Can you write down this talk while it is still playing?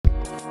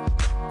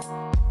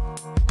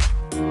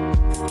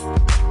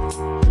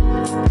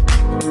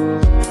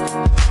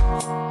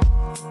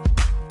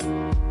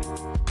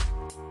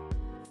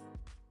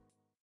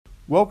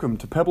Welcome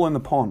to Pebble in the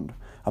Pond,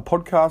 a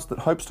podcast that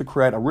hopes to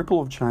create a ripple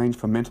of change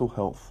for mental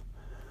health.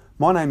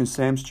 My name is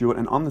Sam Stewart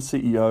and I'm the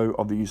CEO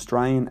of the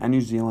Australian and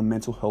New Zealand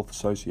Mental Health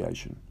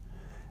Association.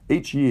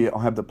 Each year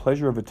I have the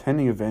pleasure of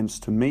attending events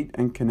to meet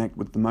and connect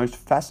with the most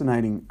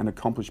fascinating and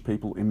accomplished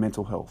people in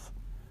mental health.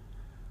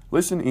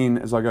 Listen in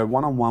as I go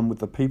one-on-one with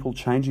the people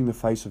changing the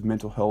face of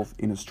mental health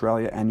in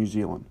Australia and New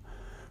Zealand,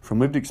 from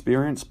lived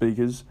experience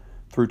speakers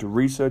through to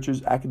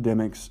researchers,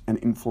 academics and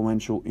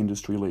influential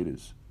industry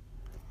leaders.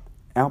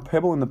 Our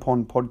Pebble in the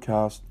Pond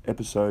podcast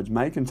episodes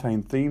may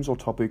contain themes or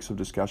topics of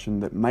discussion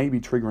that may be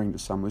triggering to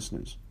some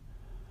listeners.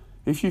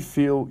 If you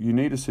feel you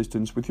need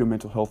assistance with your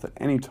mental health at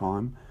any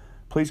time,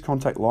 please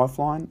contact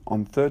Lifeline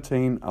on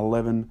 13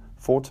 11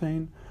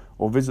 14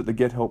 or visit the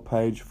Get Help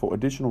page for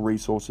additional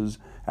resources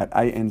at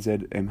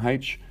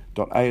anzmh.asn.au.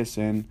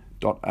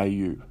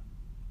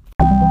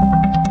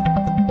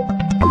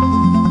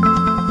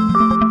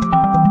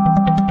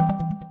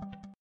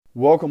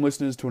 Welcome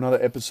listeners to another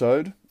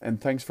episode,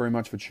 and thanks very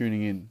much for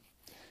tuning in.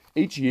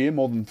 Each year,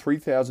 more than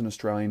 3,000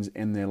 Australians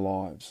end their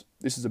lives.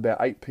 This is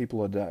about 8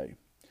 people a day.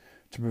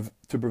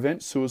 To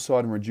prevent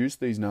suicide and reduce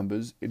these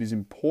numbers, it is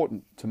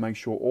important to make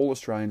sure all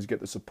Australians get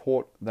the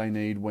support they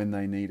need when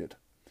they need it.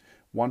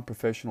 One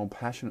professional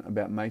passionate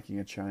about making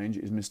a change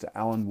is Mr.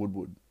 Alan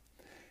Woodward.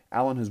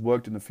 Alan has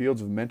worked in the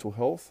fields of mental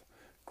health,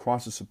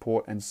 crisis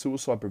support and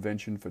suicide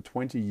prevention for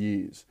 20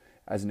 years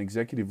as an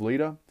executive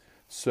leader,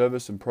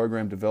 service and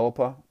program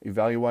developer,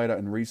 evaluator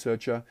and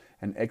researcher,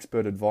 and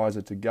expert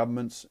advisor to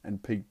governments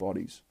and peak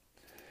bodies.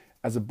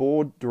 As a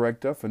board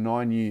director for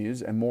 9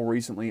 years and more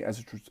recently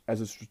as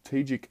a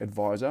strategic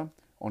advisor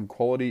on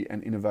quality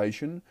and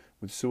innovation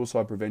with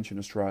Suicide Prevention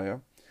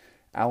Australia,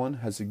 Alan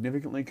has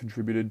significantly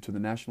contributed to the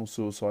National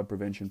Suicide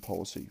Prevention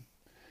Policy.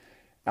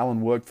 Alan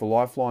worked for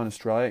Lifeline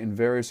Australia in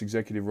various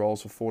executive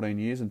roles for 14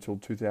 years until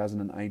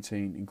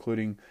 2018,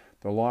 including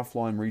the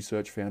Lifeline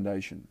Research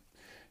Foundation.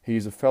 He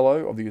is a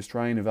Fellow of the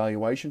Australian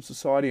Evaluation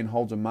Society and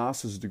holds a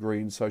Master's degree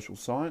in Social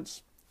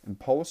Science and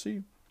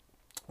Policy,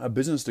 a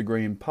Business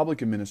degree in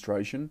Public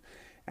Administration,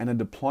 and a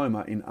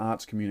Diploma in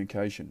Arts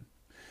Communication.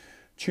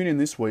 Tune in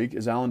this week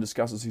as Alan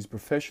discusses his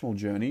professional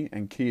journey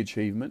and key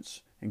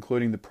achievements,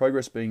 including the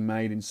progress being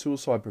made in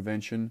suicide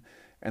prevention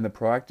and the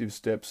proactive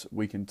steps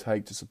we can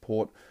take to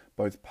support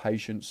both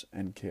patients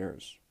and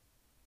carers.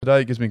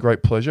 Today it gives me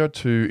great pleasure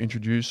to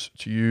introduce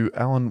to you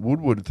Alan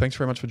Woodward. Thanks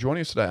very much for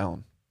joining us today,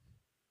 Alan.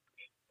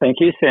 Thank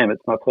you, Sam.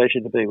 It's my pleasure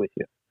to be with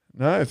you.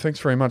 No,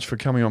 thanks very much for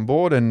coming on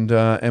board, and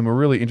we're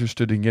really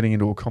interested in getting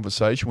into a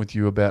conversation with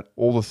you about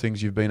all the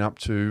things you've been up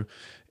to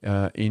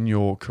in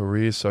your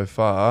career so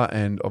far,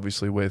 and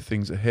obviously where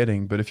things are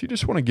heading. But if you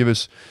just want to give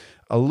us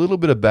a little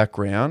bit of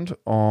background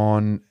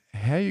on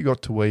how you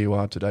got to where you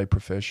are today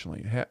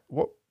professionally,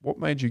 what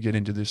made you get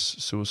into this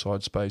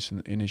suicide space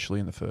initially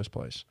in the first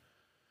place?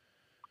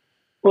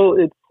 Well,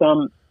 it's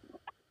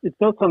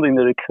not something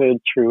that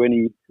occurred through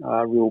any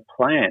real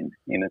plan,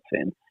 in a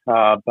sense,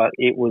 but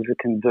it was a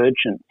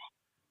convergence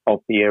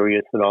of the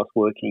areas that I was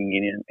working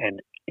in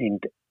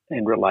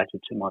and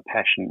related to my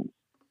passions.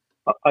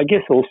 I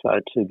guess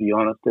also, to be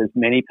honest, as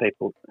many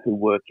people who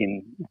work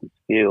in this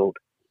field,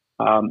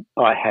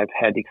 I have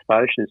had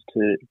exposures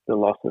to the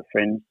loss of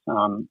friends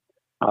and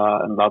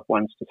loved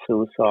ones to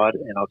suicide,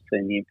 and I've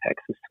seen the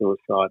impacts of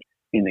suicide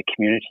in the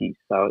community.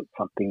 So it's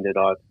something that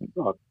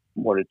I've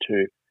wanted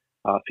to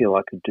feel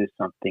I could do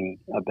something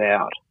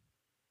about.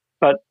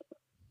 But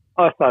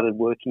I started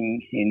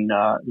working in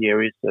the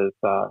areas of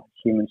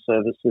human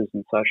services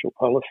and social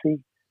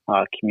policy,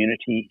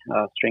 community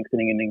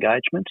strengthening and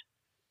engagement.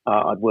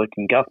 I'd worked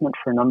in government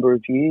for a number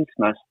of years,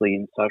 mostly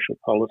in social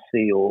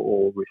policy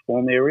or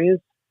reform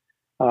areas.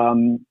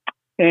 And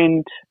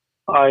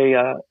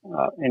I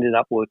ended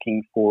up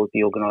working for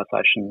the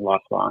organisation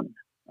Lifeline.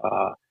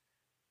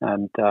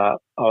 And I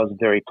was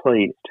very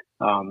pleased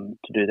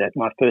to do that.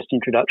 My first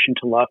introduction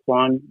to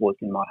Lifeline was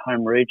in my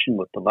home region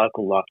with the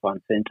local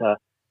Lifeline Centre,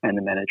 and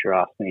the manager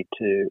asked me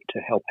to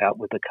help out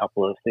with a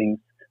couple of things,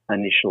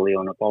 initially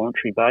on a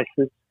voluntary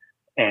basis,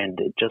 and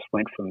it just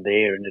went from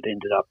there, and it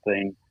ended up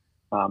being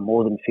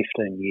more than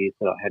 15 years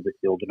that I had with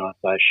the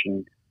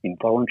organisation in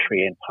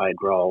voluntary and paid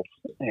roles,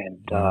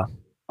 and I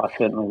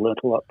certainly learnt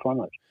a lot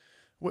from it.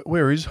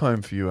 Where is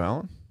home for you,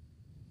 Alan?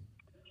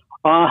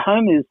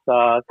 Home is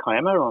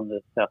Kiama on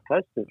the south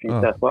coast of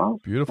New South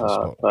Wales. Beautiful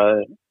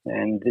spot.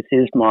 And this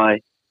is my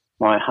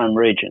home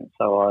region.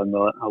 So I'm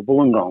a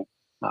Wollongong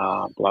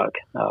bloke,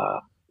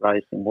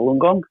 raised in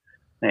Wollongong,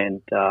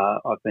 and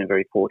I've been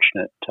very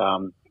fortunate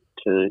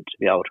to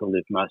be able to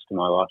live most of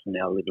my life and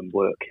now live and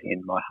work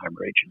in my home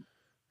region.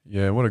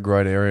 Yeah, what a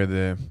great area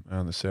there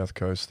on the south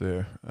coast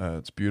there.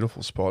 It's a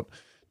beautiful spot.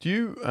 Do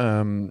you,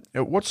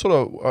 what sort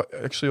of,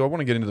 actually I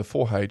want to get into the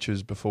 4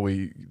 H's before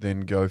we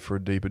then go for a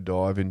deeper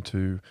dive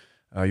into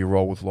your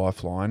role with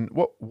Lifeline.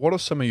 What are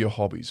some of your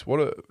hobbies? What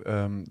are,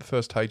 the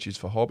first H is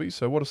for hobbies,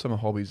 so what are some of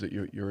the hobbies that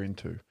you're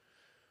into?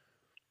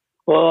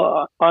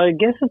 Well, I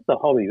guess it's a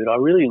hobby, but I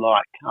really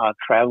like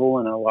travel,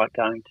 and I like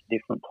going to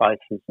different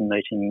places and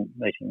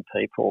meeting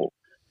people.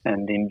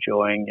 and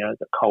enjoying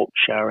the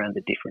culture and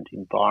the different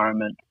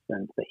environments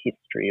and the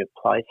history of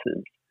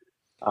places.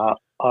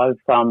 I've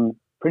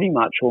pretty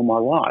much all my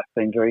life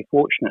been very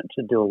fortunate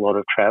to do a lot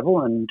of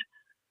travel, and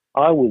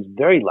I was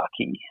very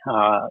lucky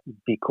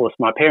because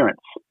my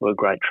parents were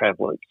great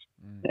travellers.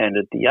 And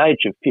at the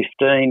age of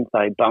 15,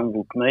 they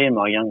bundled me and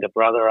my younger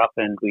brother up,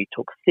 and we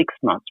took 6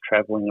 months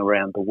travelling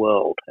around the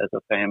world as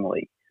a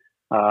family.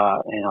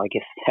 And I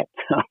guess that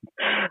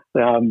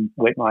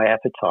whet my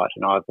appetite,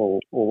 and I've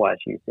always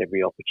used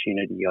every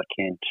opportunity I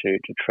can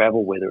to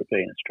travel, whether it be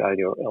in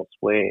Australia or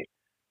elsewhere.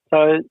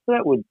 So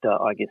that would,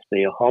 I guess,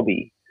 be a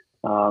hobby.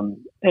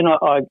 And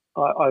I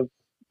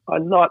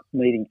like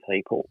meeting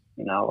people.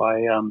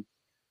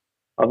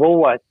 I've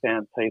always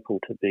found people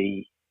to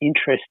be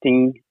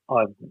interesting.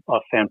 I've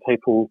found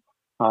people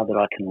that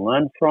I can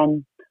learn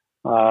from,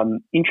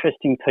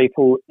 interesting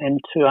people, and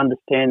to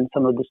understand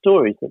some of the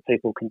stories that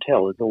people can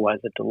tell is always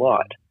a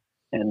delight.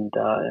 And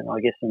I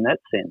guess in that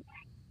sense,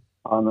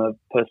 I'm a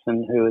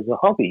person who, as a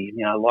hobby,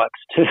 likes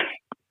to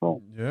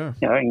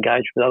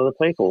engage with other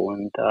people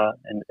and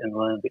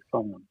learn a bit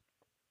from them.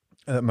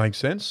 That makes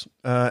sense.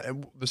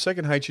 The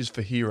second H is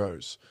for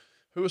heroes.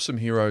 Who are some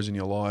heroes in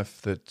your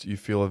life that you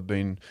feel have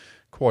been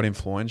quite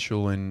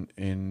influential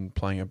in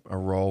playing a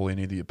role in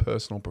either your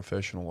personal or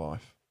professional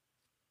life?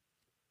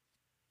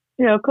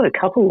 Yeah, I've got a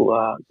couple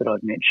that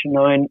I'd mention.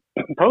 I mean,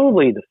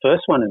 probably the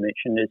first one I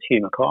mentioned is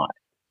Hugh Mackay,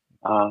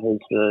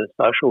 who's a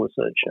social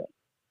researcher.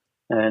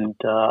 And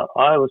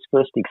I was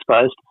first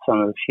exposed to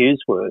some of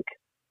Hugh's work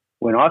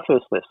when I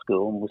first left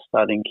school and was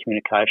studying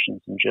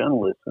communications and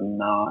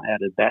journalism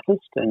out at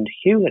Bathurst. And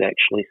Hugh had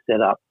actually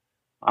set up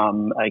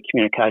a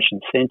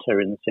communications centre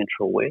in the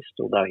Central West,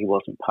 although he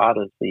wasn't part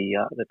of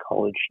the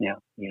college, now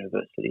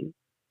university.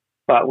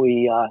 But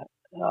we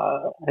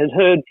had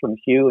heard from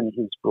Hugh and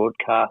his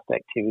broadcast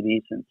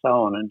activities and so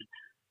on, and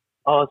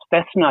I was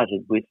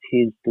fascinated with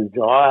his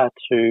desire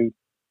to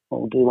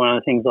do one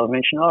of the things I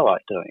mentioned I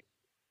like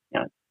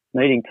doing,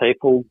 meeting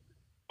people,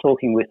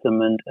 talking with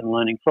them and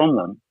learning from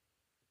them.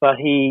 But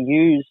he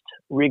used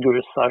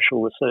rigorous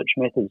social research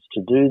methods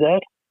to do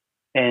that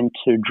and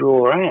to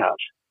draw out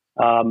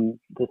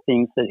the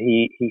things that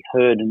he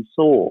heard and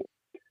saw.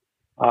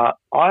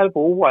 I've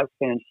always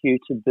found Hugh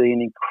to be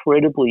an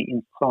incredibly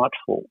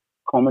insightful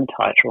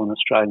commentator on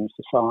Australian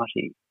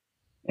society.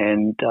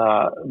 And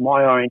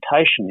my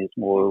orientation is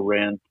more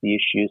around the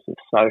issues of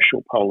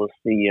social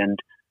policy and,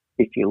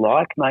 if you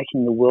like,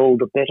 making the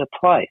world a better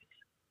place.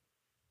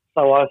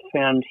 So I've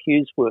found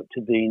Hugh's work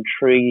to be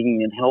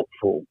intriguing and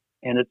helpful,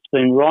 and it's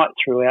been right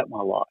throughout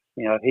my life.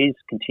 He's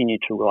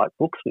continued to write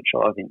books, which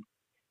I've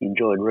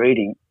enjoyed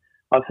reading.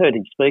 I've heard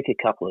him speak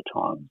a couple of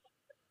times.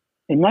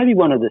 And maybe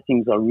one of the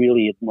things I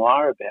really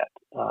admire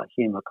about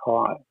Hugh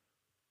Mackay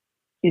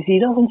is he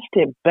doesn't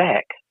step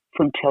back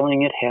from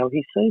telling it how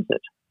he sees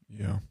it.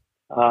 Yeah.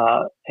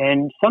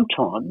 And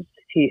sometimes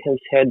he has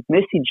had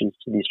messages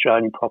to the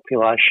Australian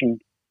population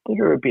that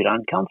are a bit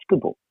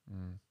uncomfortable.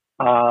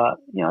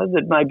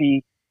 That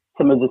maybe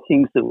some of the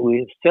things that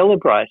we've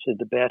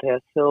celebrated about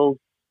ourselves,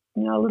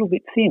 a little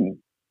bit thin.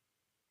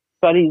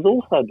 But he's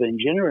also been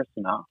generous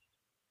enough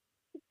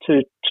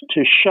to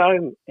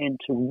show and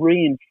to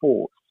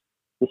reinforce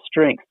the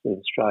strengths of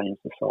Australian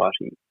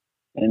society.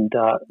 And,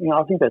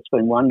 I think that's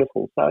been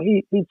wonderful. So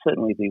he'd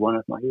certainly be one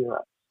of my heroes.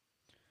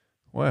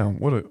 Wow.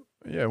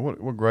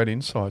 What great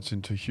insights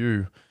into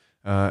Hugh.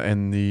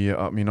 And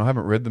I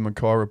haven't read the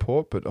Mackay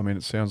report, but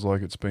it sounds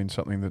like it's been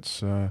something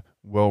that's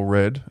well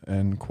read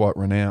and quite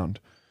renowned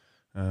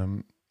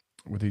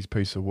with his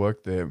piece of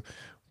work there.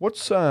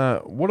 What's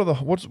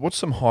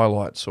some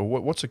highlights, or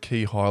what's a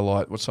key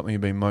highlight? What's something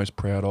you've been most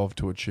proud of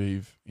to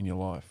achieve in your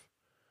life?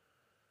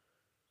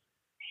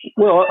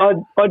 Well,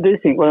 I do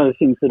think one of the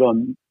things that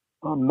I'm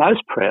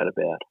most proud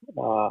about,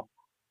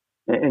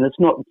 and it's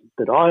not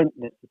that I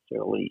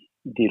necessarily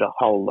did a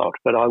whole lot,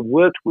 but I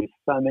worked with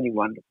so many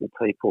wonderful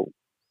people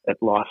at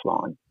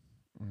Lifeline.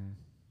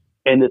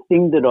 And the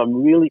thing that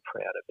I'm really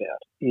proud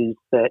about is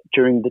that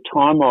during the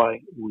time I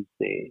was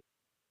there,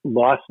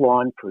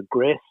 Lifeline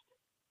progressed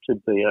to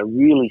be a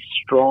really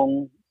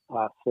strong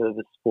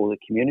service for the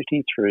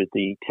community through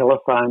the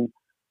telephone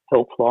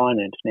helpline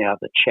and now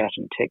the chat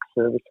and text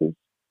services.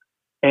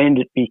 And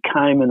it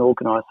became an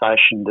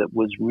organisation that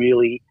was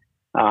really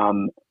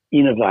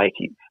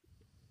innovative.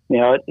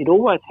 Now, it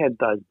always had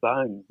those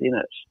bones in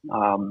it.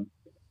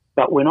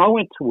 But when I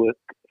went to work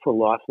for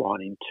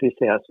Lifeline in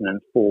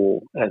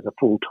 2004 as a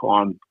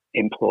full-time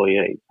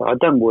employee, so I'd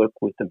done work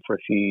with them for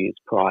a few years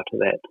prior to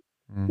that,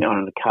 on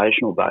an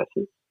occasional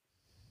basis.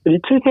 But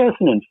in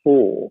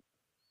 2004,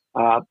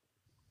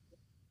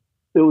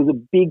 there was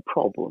a big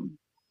problem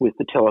with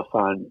the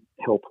telephone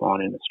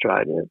helpline in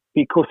Australia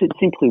because it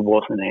simply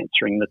wasn't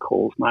answering the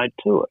calls made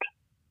to it.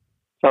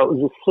 So it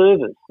was a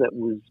service that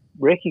was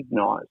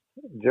recognised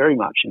very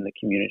much in the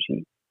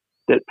community,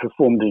 that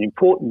performed an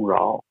important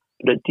role,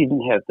 but it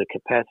didn't have the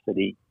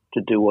capacity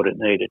to do what it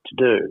needed to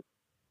do.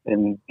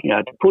 And,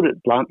 to put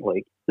it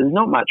bluntly, there's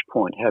not much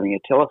point having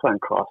a telephone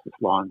crisis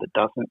line that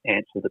doesn't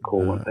answer the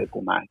call when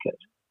people make it.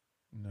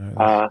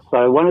 No,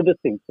 So one of the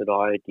things that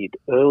I did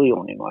early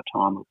on in my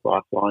time with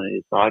Lifeline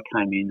is I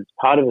came in as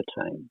part of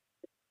a team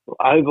to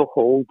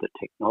overhaul the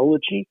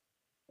technology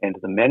and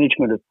the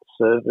management of the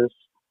service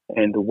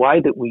and the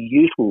way that we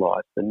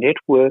utilise the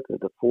network of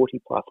the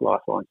 40 plus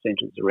Lifeline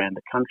centres around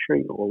the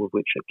country, all of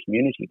which are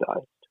community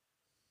based,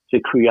 to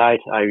create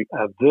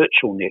a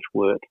virtual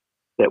network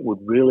that would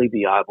really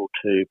be able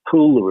to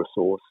pool the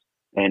resource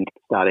and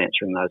start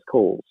answering those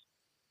calls.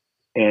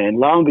 And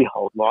lo and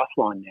behold,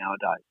 Lifeline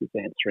nowadays is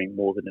answering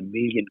more than 1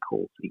 million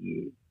calls a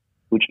year,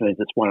 which means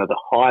it's one of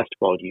the highest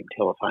volume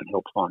telephone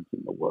helplines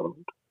in the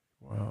world.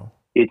 wow.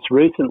 It's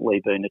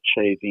recently been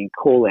achieving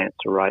call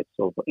answer rates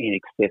of in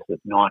excess of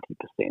 90%.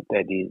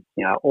 That is,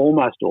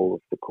 almost all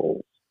of the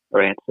calls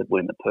are answered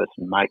when the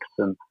person makes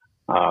them,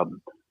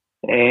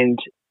 and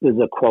there's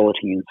a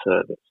quality in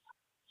service.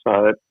 So,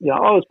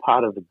 I was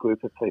part of a group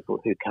of people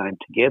who came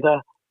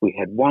together. We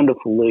had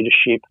wonderful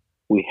leadership.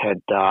 We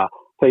had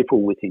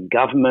people within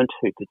government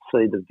who could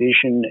see the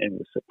vision and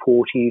were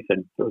supportive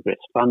and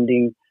progressed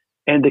funding,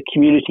 and the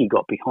community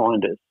got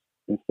behind us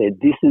and said,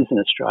 this is an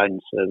Australian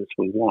service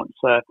we want.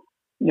 So,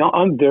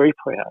 I'm very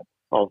proud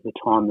of the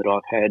time that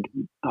I've had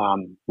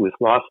with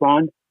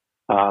Lifeline,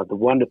 the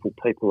wonderful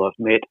people I've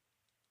met,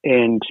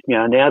 and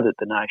now that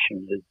the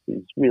nation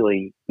is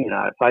really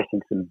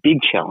facing some big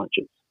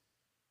challenges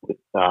with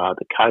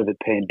the COVID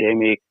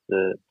pandemic,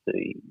 the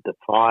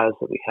fires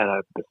that we had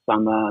over the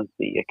summer,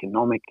 the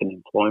economic and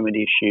employment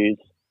issues,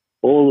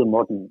 all the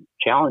modern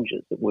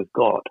challenges that we've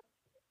got,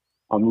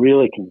 I'm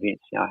really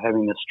convinced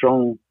having a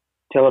strong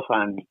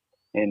telephone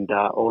and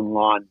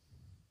online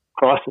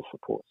crisis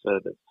support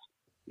service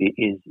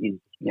is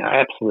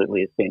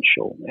absolutely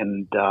essential,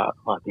 and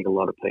I think a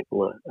lot of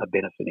people are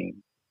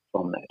benefiting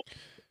from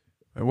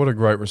that. What a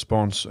great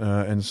response,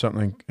 and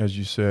something, as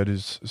you said,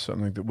 is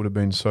something that would have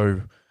been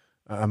so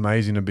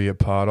amazing to be a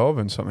part of,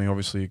 and something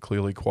obviously you're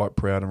clearly quite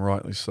proud, and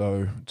rightly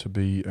so, to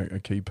be a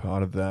key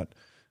part of that,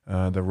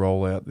 the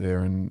rollout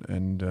there,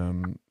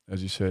 and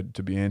as you said,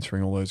 to be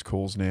answering all those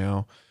calls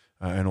now,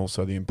 and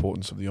also the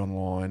importance of the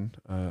online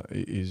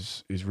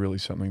is really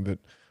something that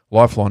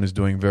Lifeline is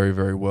doing very,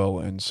 very well.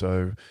 And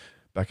so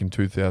back in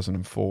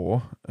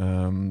 2004,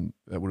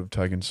 that would have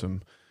taken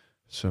some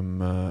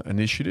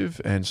initiative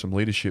and some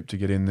leadership to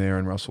get in there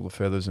and rustle the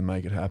feathers and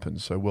make it happen.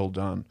 So well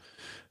done.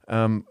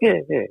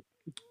 Yeah.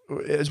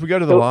 As we go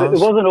to the last...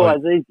 It wasn't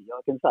always easy, I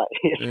can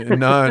say.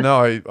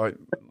 No. I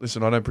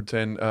listen, I don't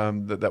pretend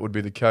that would be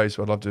the case.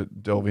 I'd love to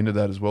delve into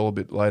that as well a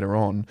bit later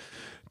on.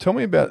 Tell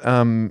me about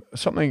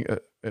something...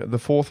 the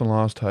fourth and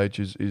last stage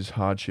is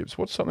hardships.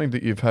 What's something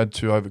that you've had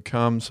to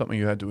overcome, something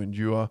you had to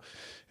endure,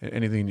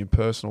 anything in your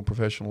personal,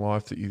 professional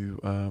life that you,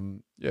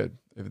 if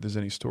there's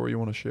any story you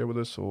want to share with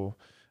us or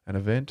an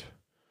event?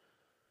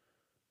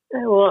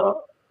 Yeah,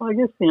 well, I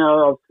guess,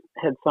 I've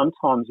had some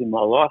times in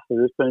my life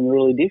that it's been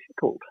really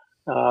difficult.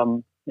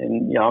 And,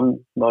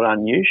 I'm not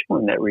unusual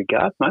in that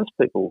regard. Most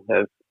people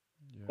have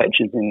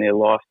patches in their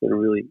life that are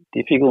really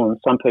difficult, and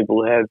some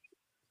people have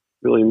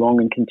really long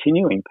and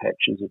continuing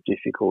patches of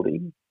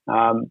difficulty.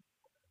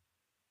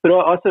 But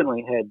I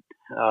certainly had,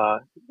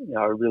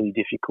 a really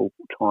difficult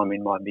time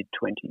in my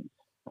mid-20s,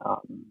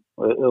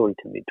 early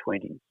to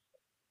mid-20s.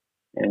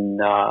 And,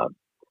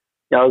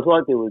 it was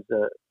like there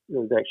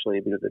was actually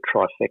a bit of a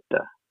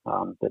trifecta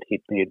that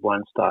hit me at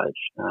one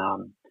stage.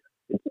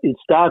 It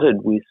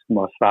started with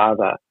my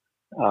father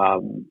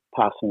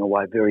passing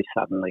away very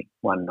suddenly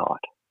one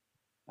night.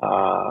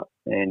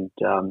 And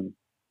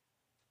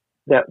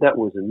that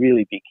was a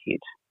really big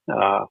hit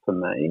for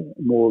me,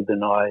 more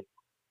than I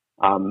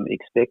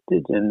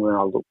expected. And when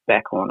I look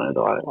back on it,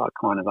 I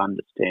kind of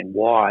understand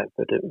why.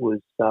 But it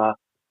was a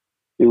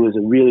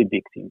really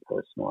big thing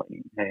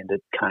personally, and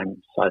it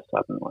came so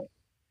suddenly.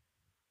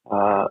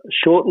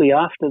 Shortly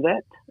after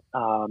that,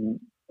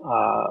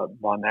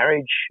 my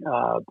marriage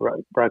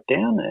broke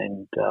down,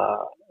 and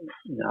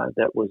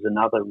that was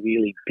another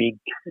really big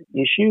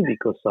issue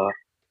because I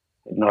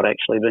had not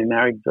actually been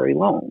married very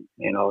long,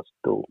 and I was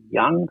still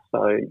young.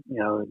 So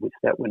with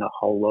that went a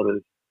whole lot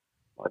of,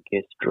 I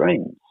guess,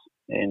 dreams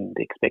and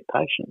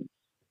expectations.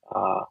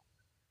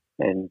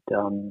 And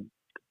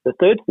the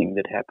third thing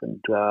that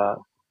happened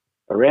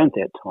around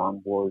that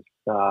time was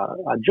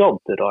a job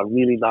that I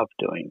really loved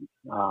doing.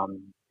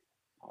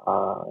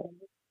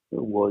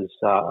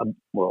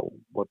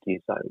 What do you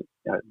say?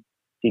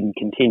 Didn't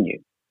continue.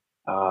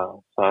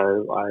 So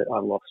I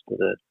lost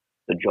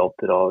the job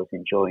that I was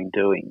enjoying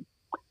doing.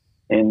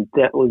 And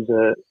that was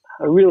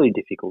a really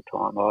difficult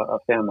time. I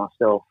found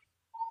myself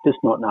just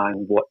not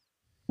knowing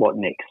what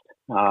next.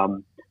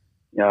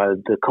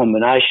 The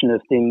combination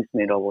of things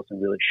meant I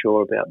wasn't really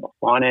sure about my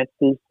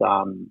finances.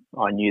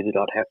 I knew that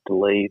I'd have to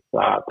leave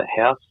the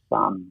house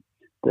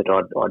that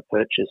I'd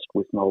purchased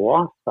with my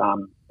wife.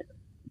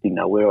 Didn't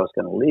know where I was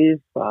going to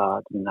live.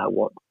 Didn't know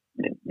what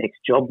the next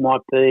job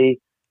might be.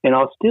 And I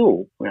was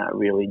still,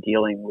 really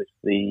dealing with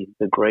the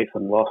grief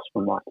and loss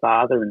from my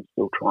father, and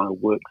still trying to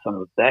work some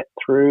of that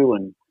through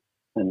and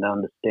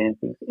understand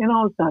things. And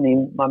I was done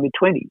in my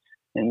mid-20s.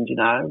 And,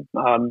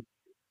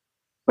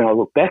 when I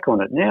look back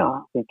on it now,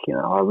 I think,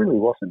 I really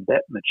wasn't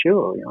that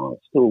mature. I was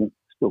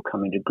still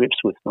coming to grips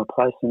with my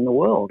place in the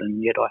world,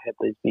 and yet I had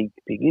these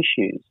big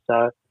issues.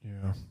 So,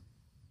 Yeah.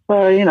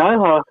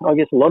 I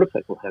guess a lot of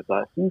people have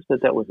those things,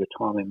 but that was a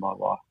time in my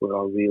life where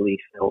I really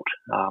felt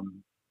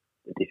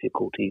the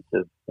difficulties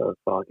of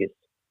I guess,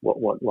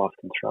 what life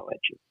can throw at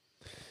you.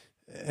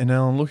 And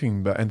Alan,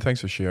 looking back, and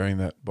thanks for sharing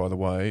that, by the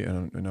way,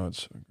 and I know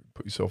it's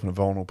put yourself in a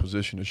vulnerable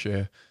position to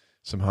share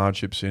some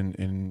hardships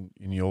in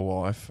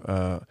your life.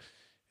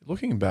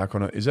 Looking back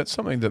on it, is that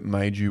something that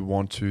made you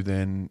want to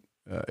then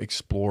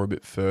explore a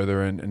bit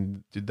further,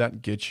 and did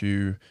that get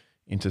you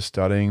into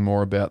studying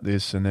more about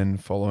this and then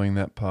following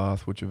that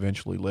path, which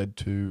eventually led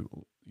to,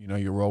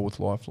 your role with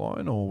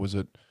Lifeline, or was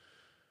it?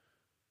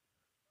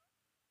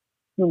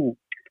 I'm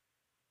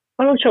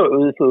not sure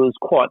it was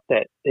quite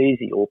that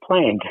easy or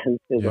planned,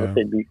 as I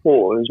said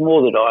before. It was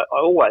more that I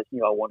always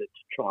knew I wanted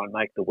to try and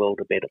make the world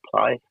a better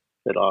place,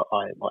 that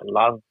I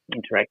love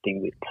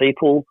interacting with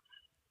people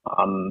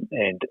and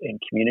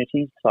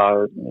communities,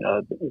 so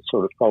it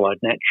sort of followed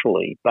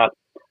naturally. But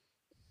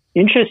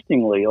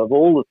interestingly, of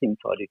all the things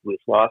I did with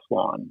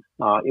Lifeline,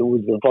 it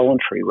was a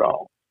voluntary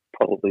role,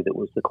 probably, that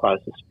was the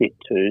closest fit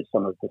to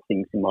some of the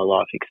things in my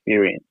life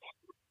experience.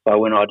 So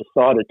when I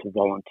decided to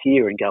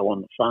volunteer and go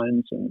on the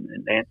phones and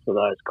answer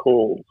those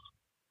calls,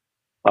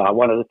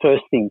 one of the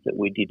first things that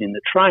we did in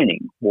the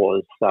training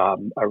was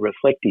a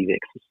reflective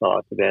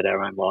exercise about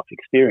our own life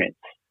experience.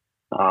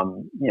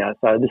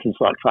 So this is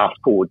like fast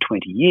forward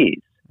 20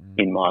 years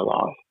in my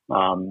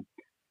life.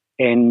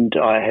 And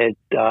I had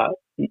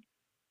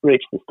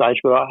reached the stage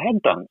where I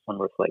had done some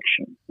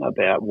reflection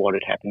about what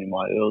had happened in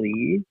my early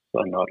years,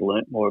 and I'd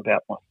learnt more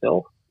about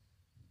myself.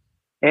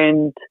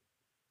 And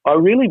I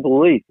really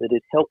believe that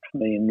it helped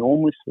me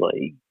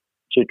enormously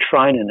to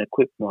train and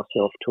equip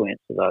myself to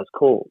answer those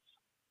calls,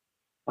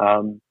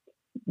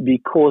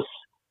 because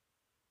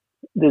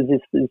there's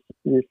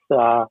this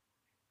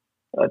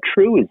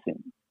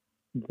truism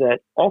that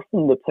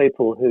often the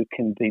people who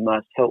can be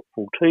most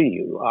helpful to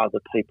you are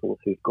the people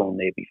who've gone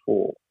there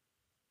before.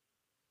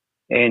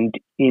 And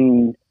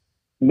in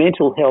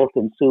mental health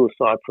and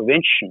suicide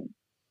prevention,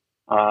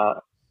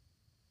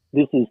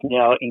 this is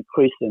now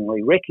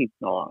increasingly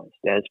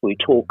recognised as we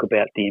talk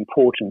about the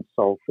importance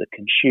of the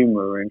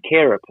consumer and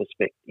carer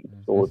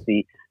perspectives, or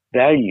the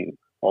value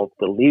of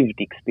the lived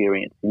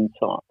experience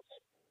insights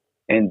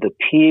and the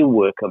peer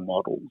worker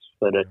models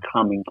that are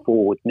coming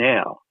forward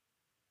now.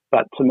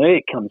 But to me,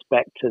 it comes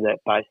back to that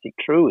basic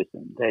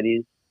truism. That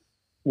is,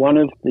 one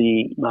of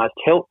the most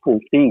helpful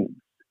things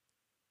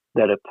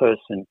that a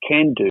person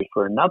can do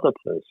for another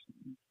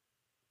person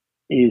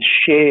is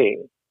share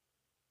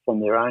from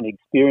their own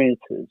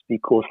experiences,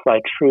 because they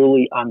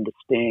truly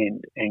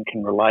understand and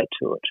can relate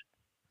to it.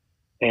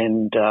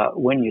 And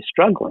when you're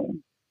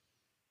struggling,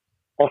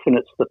 often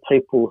it's the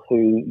people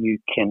who you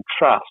can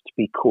trust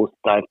because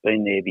they've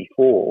been there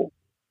before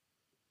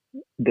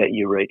that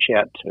you reach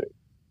out to.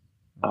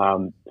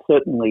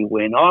 Certainly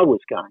when I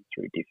was going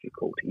through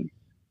difficulties,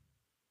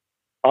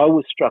 I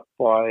was struck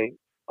by,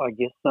 I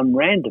guess, some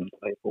random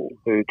people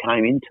who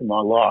came into my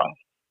life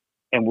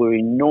and were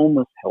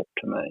enormous help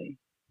to me.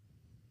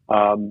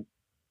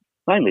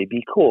 Mainly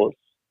because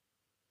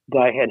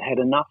they had had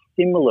enough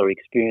similar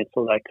experience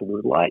so they could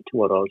relate to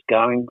what I was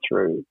going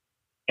through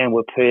and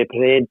were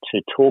prepared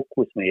to talk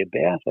with me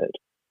about it.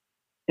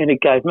 And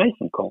it gave me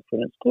some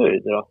confidence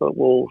too, that I thought,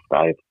 well, if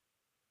they've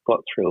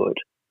got through it,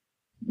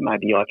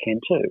 maybe I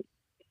can too.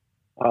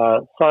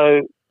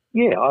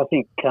 I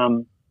think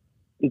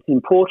it's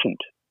important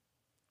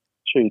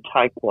to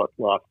take what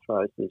life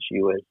throws at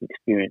you as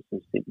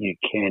experiences that you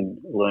can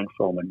learn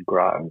from and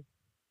grow.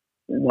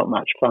 Not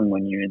much fun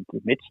when you're in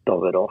the midst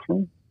of it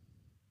often,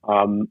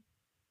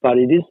 but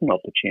it is an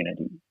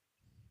opportunity.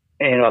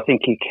 And I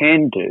think you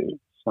can do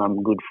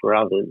some good for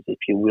others if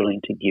you're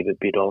willing to give a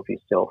bit of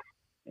yourself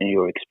and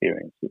your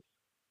experiences.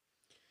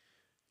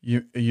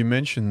 You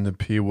mentioned the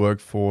peer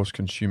workforce,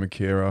 consumer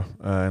carer,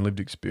 and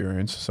lived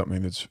experience,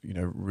 something that's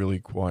really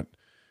quite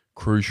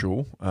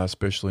crucial,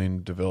 especially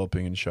in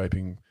developing and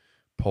shaping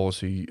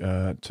policy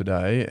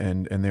today,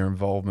 and their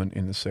involvement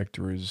in the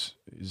sector is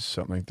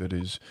something that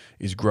is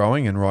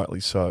growing, and rightly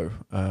so.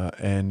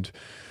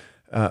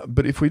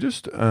 But if we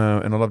just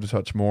and I'd love to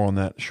touch more on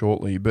that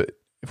shortly. But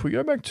if we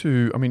go back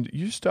to,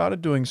 you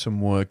started doing some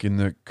work in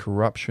the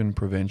corruption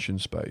prevention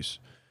space.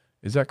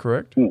 Is that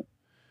correct?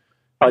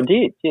 I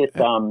did, yes.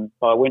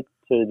 I went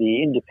to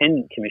the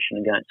Independent Commission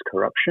Against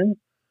Corruption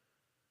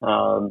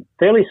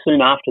fairly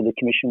soon after the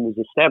commission was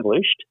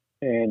established,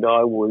 and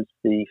I was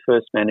the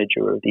first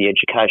manager of the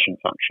education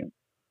function.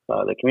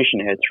 So the commission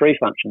had three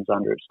functions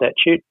under its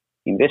statute: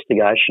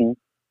 investigation,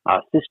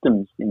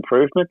 systems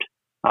improvement,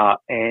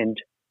 and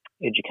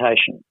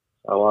education.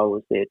 So I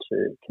was there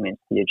to commence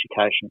the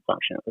education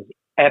function. It was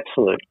an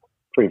absolute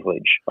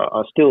privilege.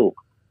 I still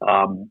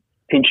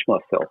pinch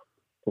myself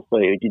to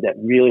see, did that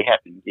really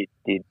happen?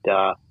 Did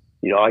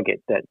I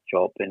get that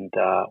job? And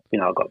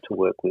I got to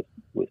work with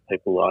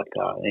people like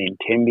Ian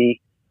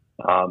Temby,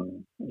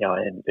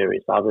 and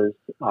various others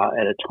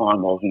at a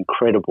time of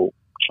incredible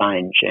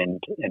change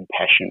and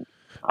passion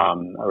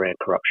around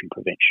corruption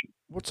prevention.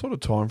 What sort of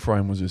time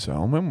frame was this,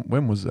 Alan?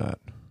 When was that?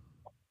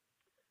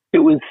 It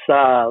was,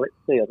 let's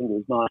see, I think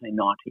it was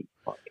 1990.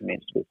 I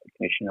commenced with the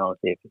commission. I was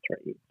there for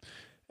 3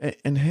 years.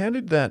 And how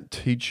did that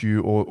teach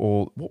you,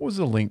 or what was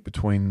the link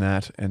between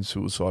that and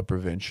suicide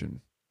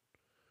prevention?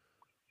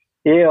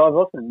 Yeah, I've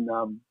often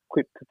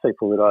quipped to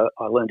people that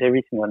I learned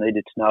everything I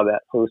needed to know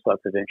about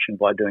suicide prevention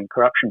by doing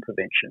corruption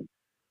prevention,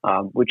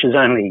 which is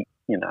only,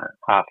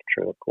 half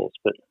true, of course.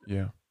 But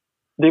yeah,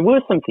 there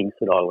were some things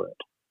that I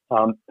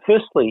learned.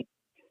 Firstly,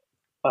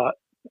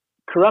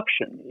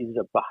 corruption is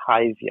a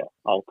behaviour,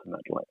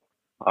 ultimately,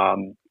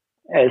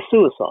 as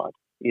suicide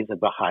is a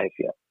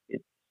behaviour.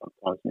 It's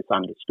sometimes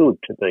misunderstood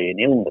to be an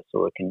illness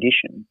or a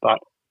condition, but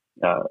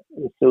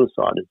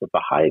suicide is a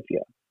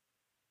behaviour.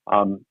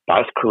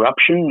 Both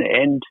corruption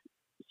and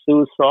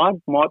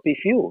suicide might be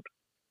fuelled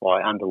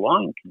by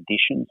underlying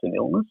conditions and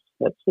illness,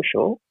 that's for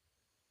sure.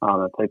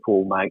 And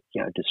people make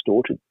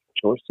distorted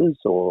choices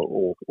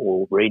or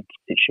read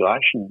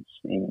situations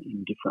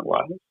in different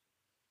ways.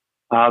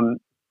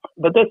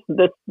 But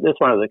that's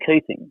one of the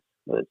key things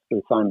that's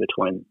the same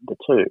between the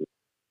two.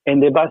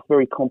 And they're both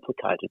very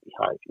complicated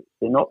behaviours.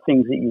 They're not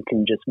things that you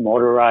can just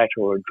moderate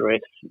or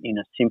address in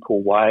a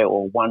simple way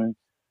or one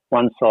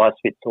size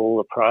fits all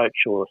approach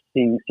or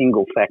a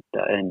single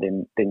factor and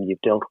then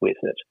you've dealt with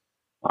it.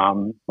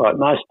 Like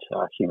most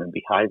human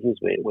behaviours,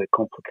 we're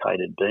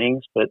complicated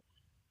beings, but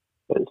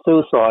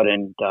suicide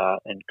and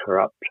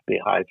corrupt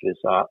behaviours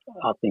are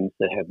things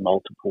that have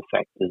multiple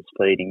factors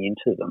feeding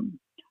into them.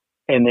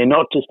 And they're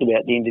not just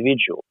about the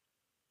individual.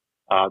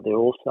 They're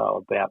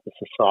also about the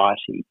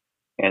society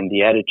and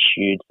the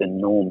attitudes and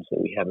norms that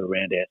we have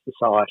around our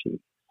society.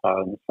 So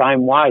in the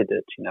same way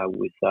that,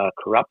 with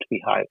corrupt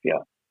behaviour,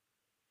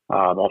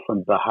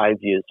 often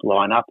behaviours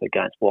line up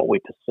against what we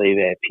perceive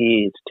our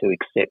peers to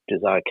accept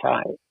as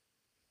okay.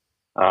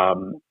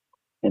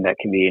 And that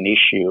can be an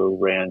issue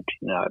around,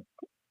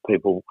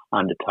 people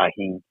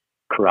undertaking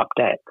corrupt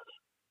acts.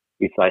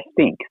 If they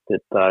think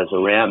that those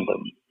around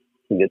them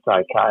think it's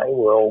okay,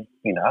 well,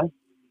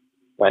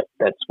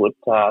 that's what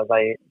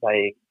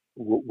they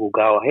will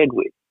go ahead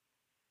with.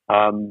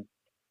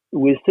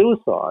 With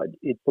suicide,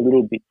 it's a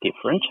little bit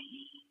different,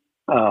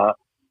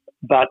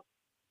 but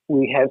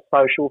we have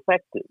social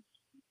factors,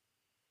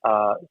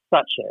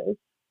 such as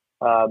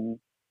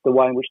the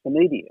way in which the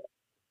media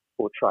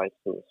portrays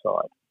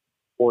suicide,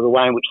 or the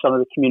way in which some of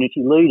the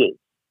community leaders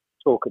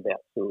talk about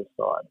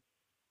suicide.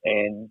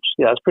 And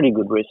there's pretty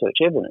good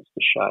research evidence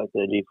to show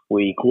that if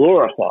we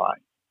glorify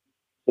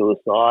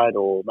suicide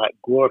or make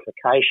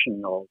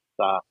glorification of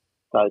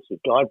those who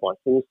died by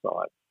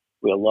suicide,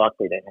 we are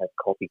likely to have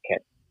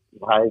copycat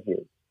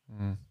behaviours.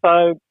 Mm.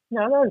 So,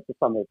 those are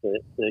some of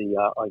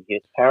the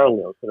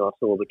parallels that I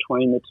saw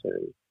between the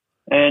two.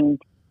 And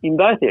in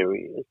both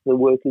areas, the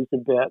work is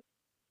about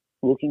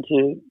looking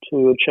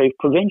to achieve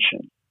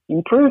prevention,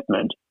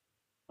 improvement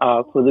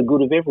for the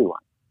good of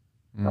everyone.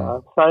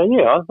 Mm.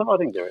 I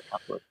think there are a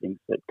couple of things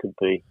that could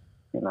be,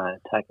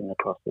 taken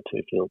across the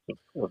two fields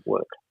of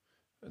work.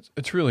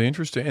 It's really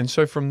interesting. And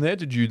so from there,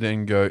 did you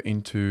then go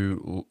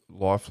into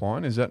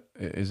Lifeline? Is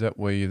that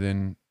where you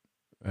then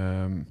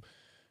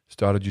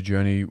started your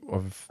journey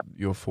of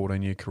your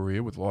 14-year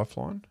career with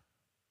Lifeline?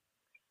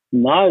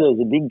 No, there was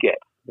a big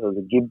gap. There was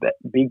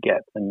a big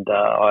gap, and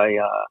I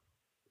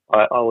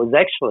was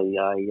actually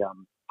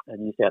a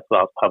New South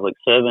Wales public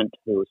servant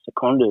who was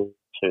seconded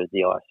to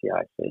the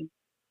ICAC.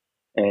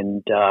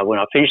 And when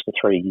I finished the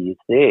 3 years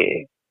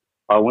there,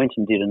 I went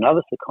and did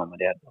another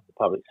secondment out of the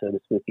public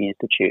service with the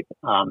Institute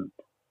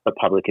for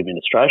Public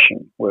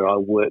Administration, where I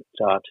worked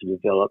to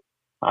develop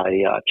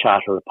a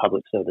charter of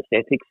public service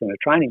ethics and a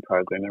training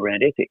program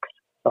around ethics.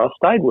 So I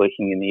stayed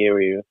working in the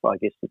area of, I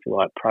guess, if you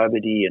like,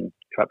 probity and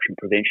corruption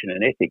prevention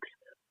and ethics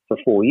for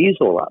 4 years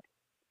all up.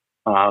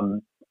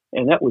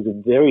 And that was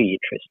a very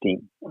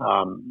interesting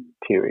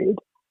period.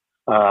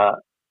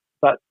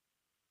 But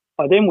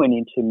I then went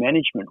into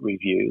management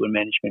review and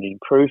management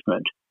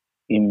improvement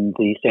in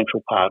the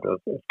central part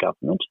of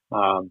government,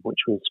 which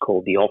was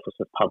called the Office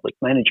of Public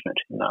Management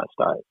in those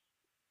days.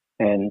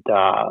 And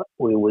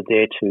we were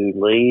there to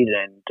lead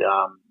and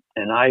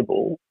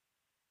enable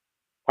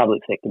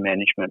public sector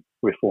management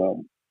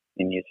reform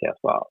in New South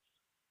Wales.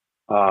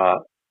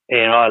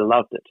 And I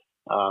loved it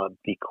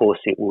because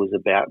it was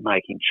about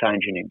making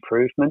change and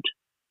improvement.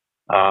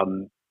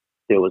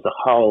 There was a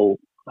whole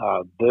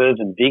verve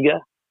and vigour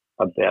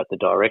about the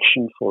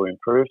direction for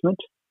improvement.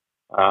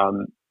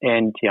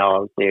 And, I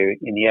was there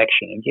in the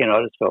action. Again,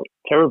 I just felt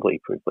terribly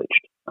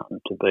privileged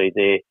to be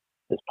there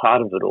as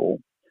part of it all.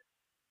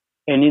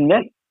 And in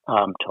that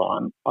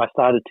time, I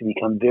started to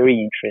become very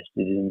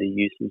interested in the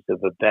uses of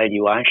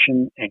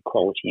evaluation and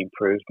quality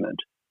improvement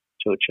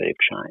to achieve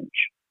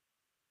change.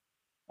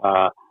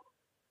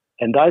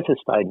 And those have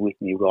stayed with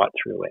me right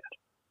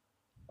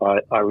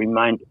throughout. I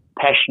remained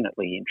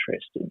passionately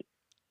interested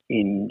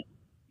in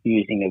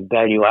using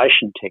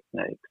evaluation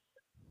techniques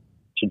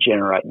to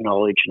generate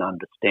knowledge and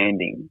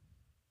understanding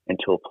and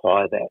to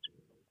apply that.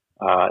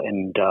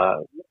 And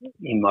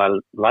in my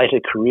later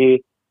career,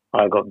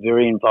 I got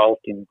very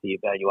involved in the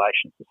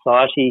Evaluation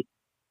Society.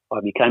 I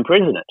became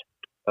president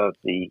of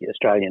the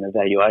Australian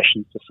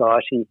Evaluation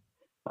Society,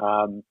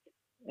 and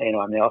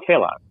I'm now a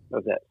fellow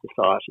of that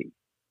society.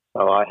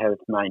 So I have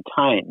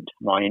maintained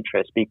my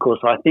interest because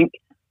I think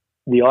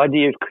the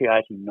idea of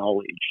creating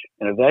knowledge,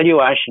 and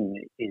evaluation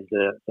is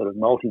a sort of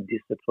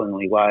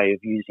multidisciplinary way of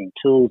using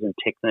tools and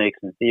techniques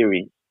and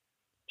theories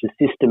to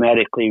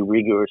systematically,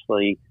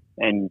 rigorously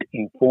and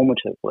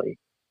informatively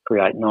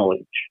create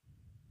knowledge.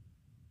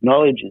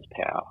 Knowledge is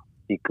power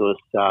because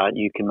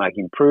you can make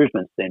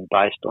improvements then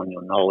based on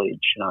your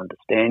knowledge and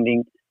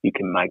understanding. You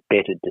can make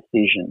better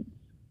decisions.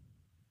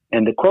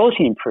 And the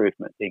quality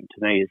improvement thing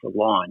to me is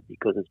aligned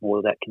because it's more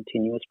of that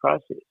continuous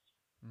process.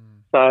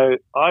 So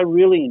I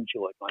really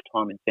enjoyed my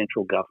time in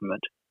central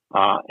government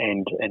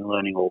and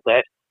learning all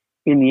that.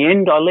 In the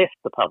end, I left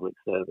the public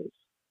service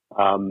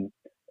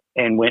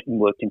and went and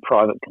worked in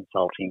private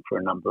consulting for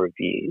a number of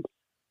years.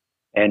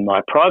 And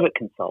my private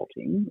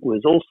consulting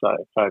was also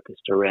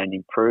focused around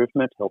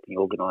improvement, helping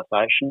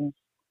organisations,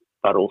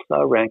 but also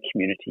around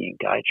community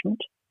engagement.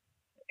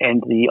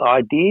 And the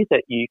idea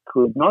that you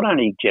could not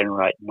only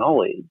generate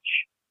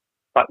knowledge,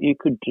 but you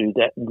could do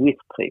that with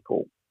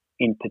people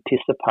in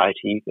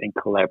participative and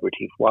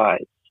collaborative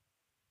ways.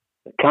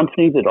 The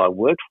company that I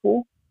worked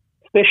for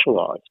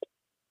specialised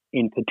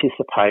in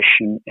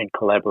participation and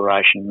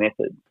collaboration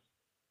methods.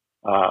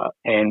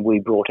 And we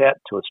brought out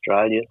to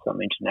Australia some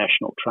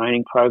international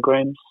training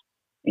programs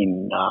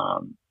in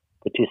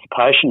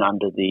participation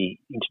under the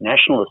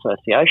International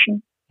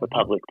Association for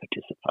Public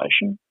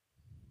Participation.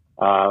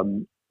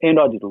 And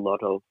I did a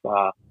lot of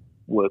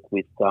work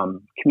with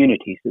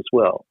communities as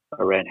well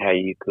around how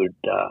you could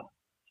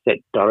set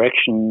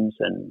directions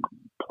and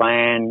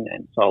plan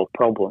and solve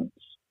problems.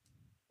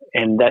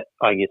 And that,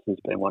 I guess, has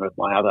been one of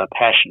my other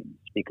passions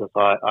because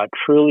I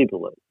truly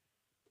believe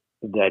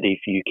that if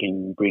you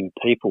can bring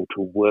people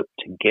to work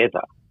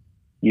together,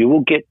 you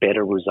will get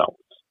better results.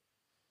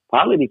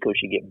 Partly because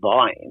you get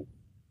buy-in,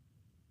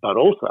 but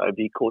also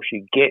because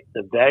you get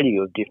the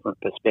value of different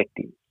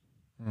perspectives.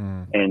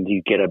 And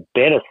you get a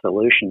better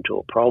solution to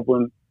a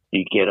problem,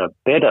 you get a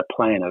better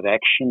plan of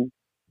action,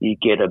 you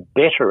get a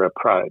better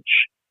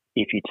approach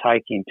if you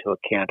take into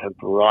account a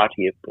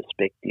variety of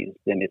perspectives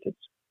than if it's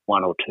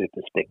one or two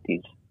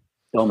perspectives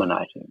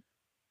dominating.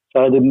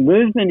 So the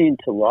movement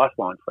into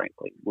Lifeline,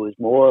 frankly, was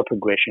more a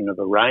progression of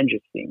a range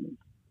of things,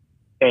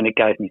 and it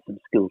gave me some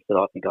skills that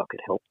I think I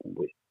could help them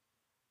with.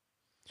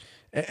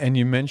 And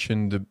you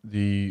mentioned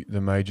the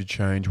major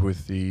change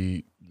with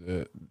the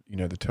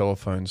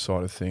telephone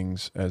side of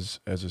things as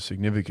a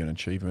significant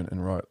achievement,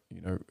 and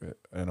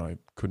and I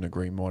couldn't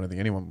agree more. I don't think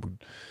anyone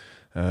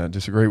would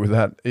disagree with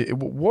that.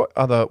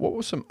 What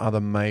were some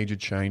other major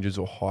changes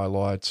or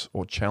highlights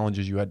or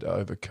challenges you had to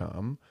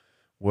overcome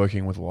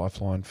working with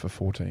Lifeline for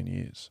 14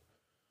 years?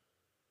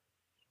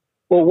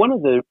 Well, one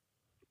of the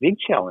big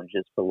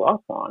challenges for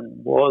Lifeline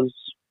was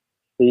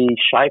the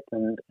shape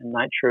and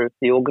nature of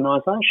the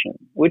organisation,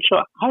 which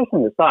I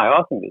hasten to say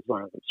I think is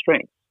one of its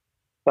strengths.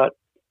 But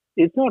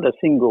it's not a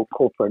single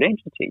corporate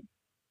entity.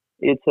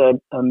 It's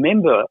a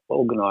member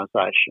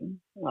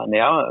organisation,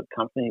 now a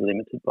company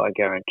limited by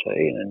guarantee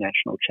and a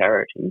national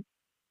charity.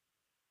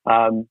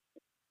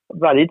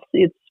 But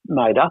it's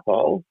made up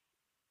of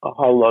a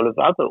whole lot of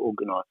other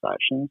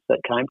organisations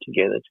that came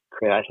together to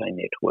create a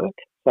network.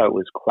 So it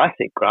was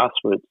classic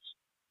grassroots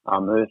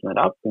movement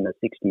up in the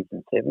 60s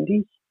and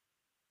 70s.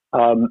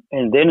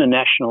 And then a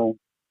national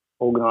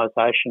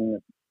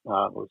organisation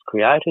was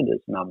created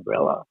as an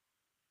umbrella.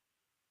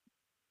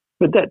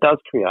 But that does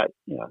create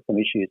some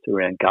issues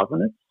around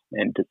governance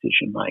and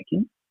decision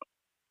making.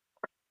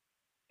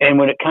 And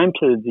when it came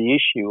to the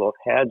issue of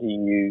how do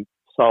you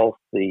solve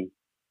the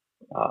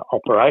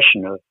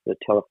operation of the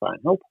telephone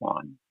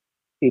helpline,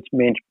 it's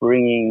meant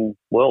bringing,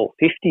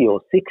 50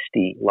 or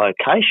 60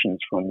 locations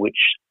from which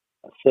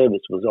a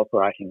service was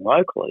operating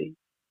locally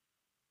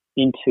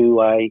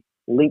into a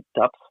linked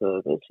up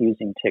service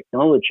using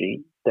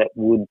technology that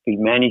would be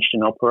managed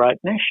and operate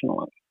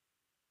nationally,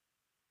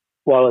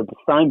 while at the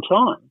same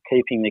time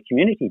keeping the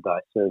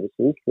community-based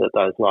services that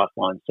those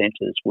Lifeline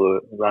centres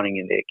were running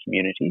in their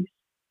communities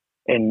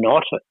and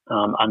not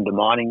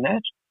undermining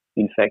that.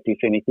 In fact, if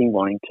anything,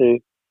 wanting to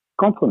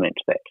complement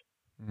that.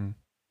 Mm.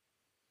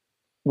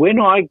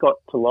 When I got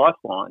to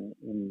Lifeline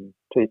in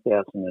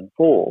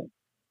 2004,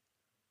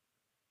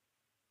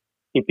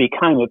 it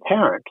became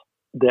apparent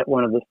that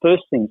one of the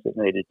first things that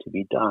needed to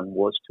be done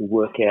was to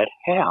work out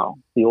how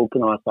the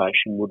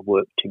organisation would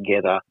work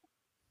together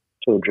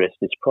to address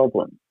this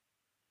problem.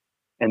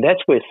 And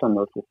that's where some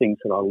of the things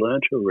that I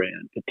learned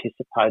around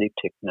participative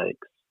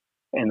techniques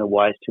and the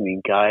ways to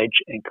engage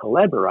and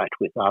collaborate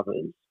with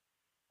others,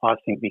 I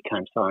think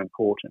became so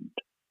important.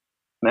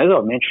 And as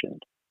I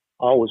mentioned,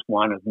 I was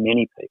one of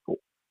many people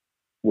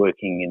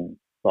working in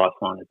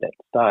Lifeline at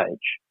that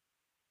stage.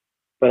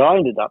 But I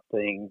ended up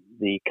being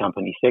the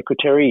company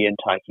secretary and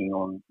taking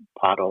on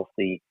part of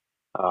the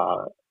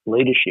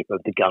leadership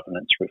of the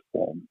governance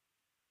reform,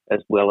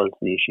 as well as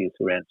the issues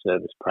around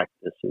service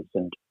practices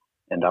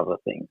and other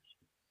things.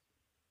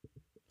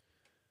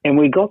 And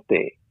we got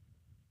there.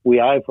 We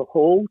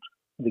overhauled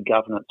the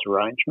governance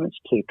arrangements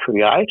to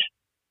create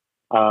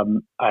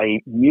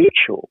a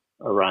mutual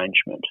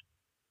arrangement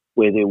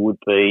where there would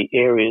be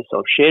areas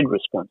of shared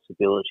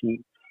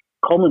responsibility,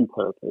 common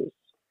purpose,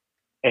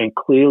 and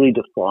clearly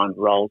defined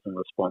roles and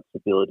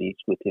responsibilities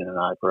within an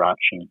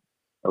overarching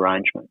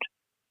arrangement.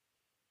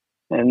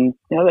 And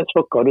that's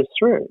what got us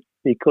through,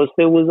 because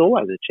there was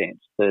always a chance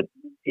that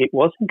it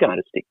wasn't going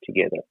to stick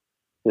together,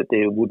 that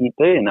there wouldn't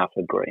be enough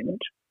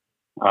agreement,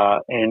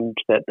 and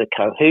that the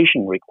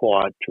cohesion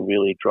required to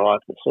really drive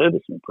the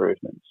service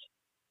improvements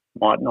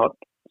might not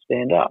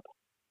stand up.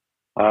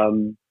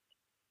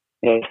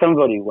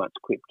 Somebody once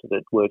quipped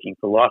that working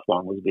for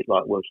Lifeline was a bit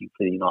like working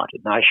for the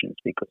United Nations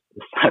because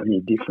there's so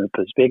many different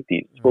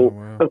perspectives. Oh,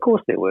 wow. Of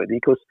course there were,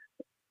 because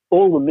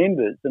all the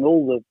members and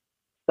all the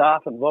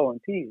staff and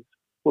volunteers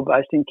were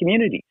based in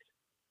communities.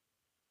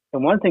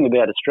 And one thing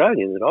about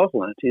Australia that I've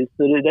learnt is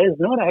that it is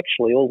not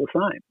actually all the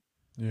same.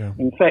 Yeah.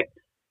 In fact,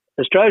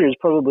 Australia is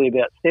probably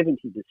about 70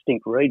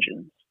 distinct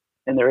regions,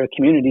 and there are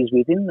communities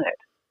within that.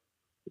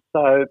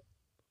 So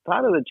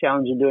part of the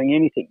challenge of doing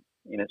anything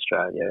in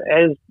Australia,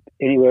 as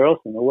anywhere else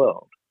in the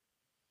world,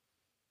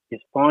 is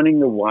finding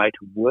the way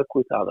to work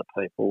with other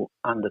people,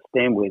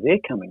 understand where they're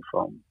coming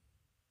from,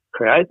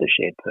 create the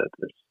shared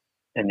purpose,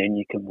 and then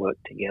you can work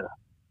together.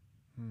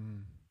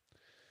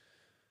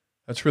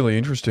 That's really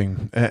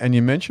interesting. And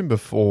you mentioned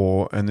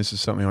before, and this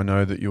is something I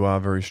know that you are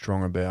very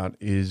strong about,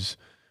 is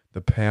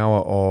the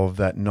power of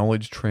that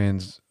knowledge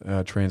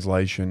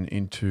translation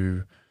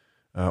into,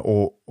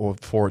 or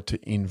for it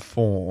to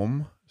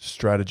inform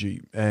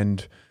strategy.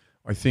 And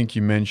I think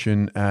you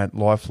mentioned at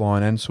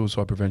Lifeline and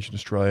Suicide Prevention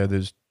Australia,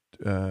 there's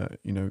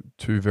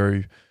two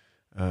very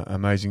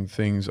amazing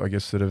things, I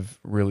guess, that have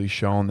really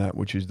shown that,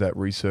 which is that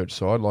research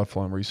side,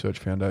 Lifeline Research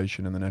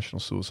Foundation and the National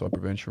Suicide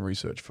Prevention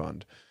Research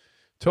Fund.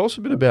 Tell us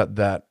a bit about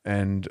that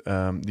and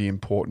the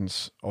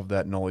importance of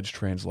that knowledge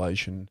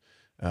translation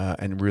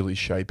and really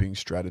shaping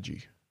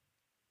strategy.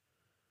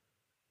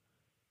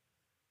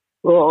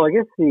 Well, I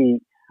guess the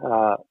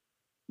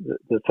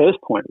first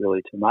point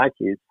really to make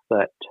is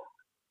that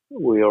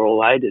we are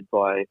all aided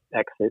by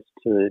access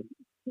to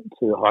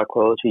high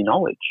quality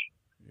knowledge,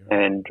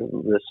 and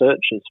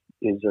research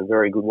is a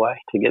very good way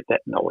to get that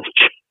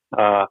knowledge.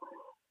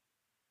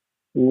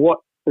 What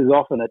is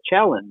often a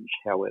challenge,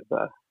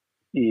 however,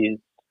 is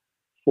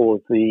for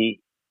the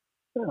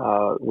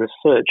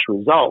research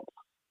results,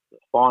 the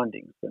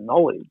findings, the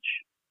knowledge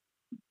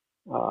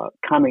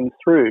coming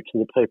through to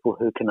the people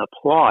who can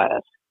apply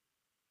it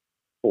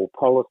for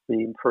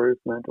policy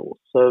improvement or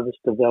service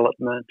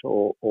development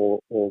or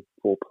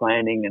for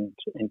planning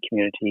and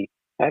community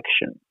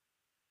action.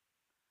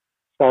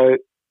 So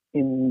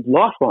in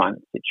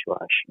Lifeline's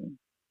situation,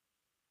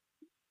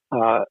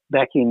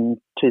 back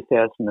in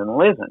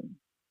 2011,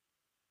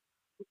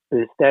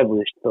 we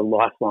established the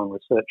Lifeline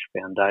Research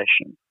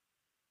Foundation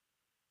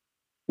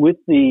with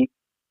the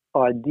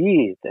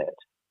idea that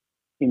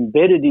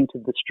embedded into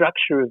the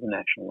structure of the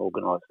national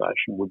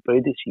organisation would be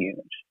this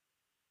unit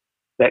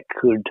that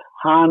could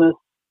harness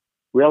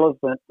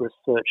relevant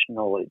research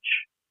knowledge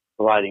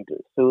relating to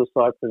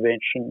suicide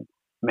prevention,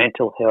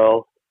 mental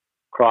health,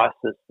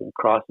 crisis and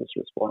crisis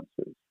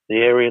responses, the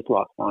areas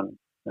Lifeline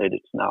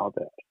needed to know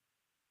about.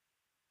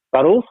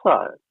 But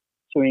also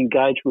to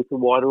engage with the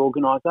wider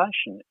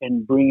organisation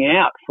and bring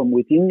out from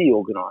within the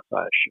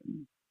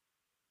organisation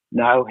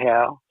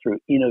know-how through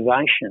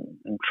innovation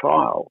and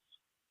trials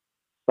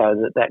so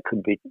that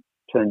could be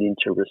turned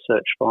into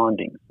research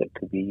findings that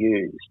could be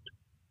used.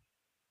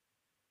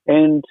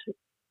 And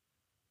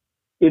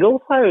it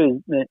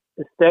also meant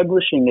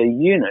establishing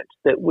a unit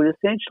that would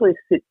essentially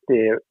sit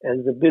there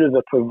as a bit of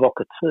a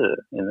provocateur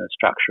in the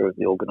structure of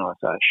the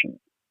organisation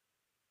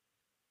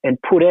and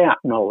put out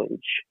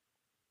knowledge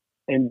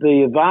and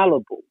be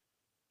available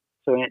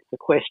to answer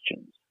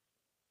questions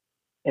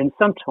and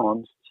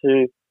sometimes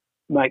to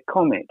make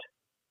comment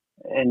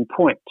and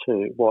point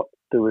to what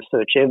the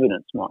research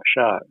evidence might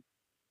show.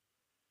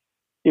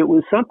 It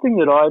was something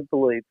that I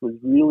believe was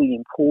really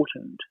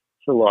important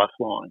for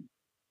Lifeline.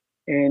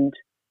 And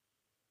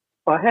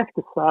I have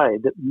to say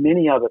that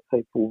many other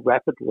people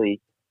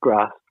rapidly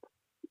grasped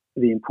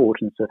the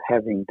importance of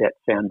having that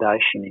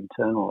foundation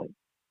internally.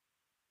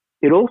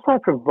 It also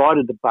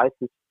provided the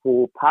basis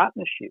for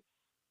partnerships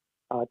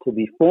to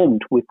be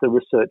formed with the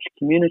research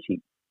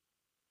community.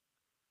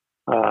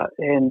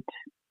 And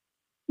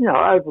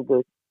over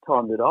the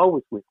time that I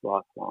was with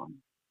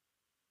Lifeline,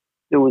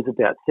 there was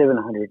about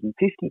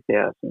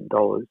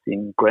 $750,000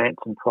 in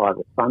grants and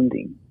private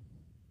funding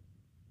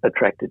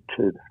attracted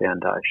to the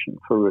foundation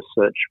for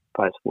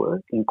research-based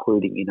work,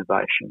 including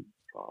innovation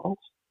trials.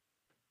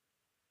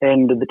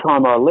 And at the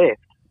time I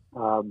left,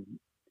 a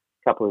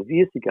couple of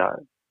years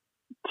ago,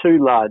 2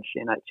 large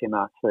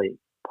NHMRC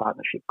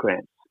partnership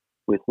grants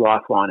with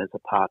Lifeline as a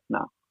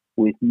partner,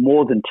 with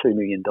more than $2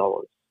 million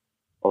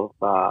of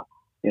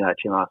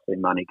NHMRC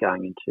money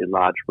going into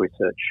large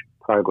research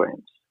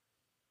programs.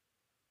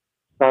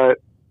 So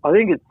I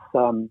think it's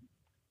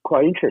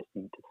quite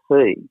interesting to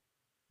see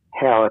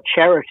how a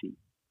charity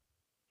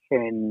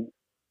can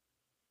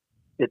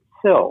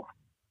itself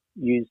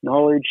use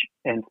knowledge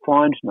and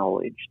find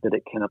knowledge that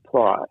it can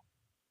apply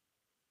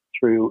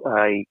through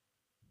a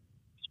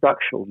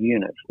structural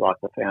unit like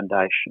a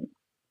foundation.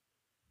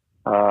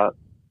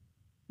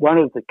 One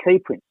of the key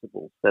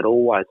principles that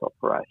always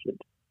operated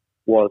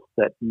was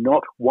that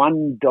not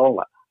 $1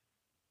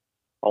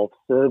 of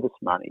service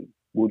money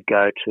would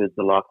go to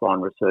the Lifeline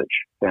Research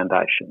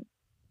Foundation.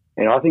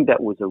 And I think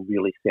that was a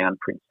really sound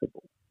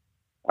principle.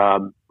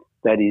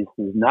 That is,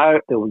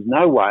 there was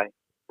no way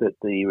that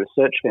the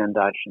Research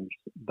Foundation's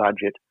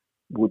budget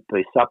would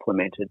be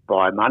supplemented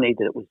by money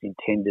that was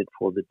intended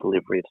for the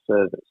delivery of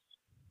service.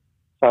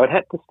 So it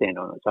had to stand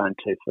on its own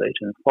 2 feet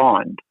and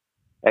find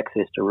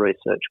access to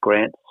research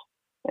grants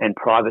and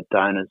private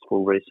donors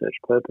for research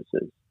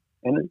purposes.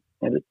 And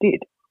it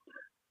did.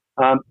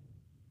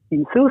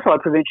 In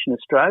Suicide Prevention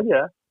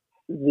Australia,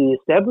 the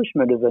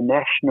establishment of a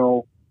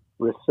national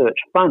research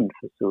fund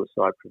for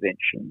suicide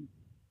prevention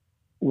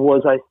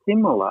was a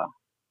similar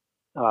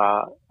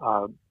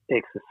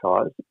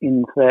exercise,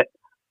 in that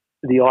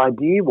the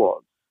idea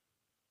was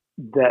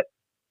that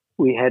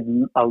we had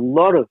a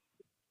lot of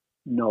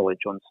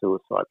knowledge on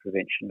suicide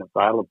prevention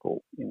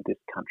available in this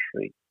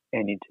country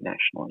and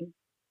internationally.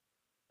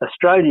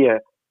 Australia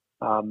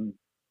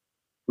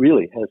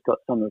really has got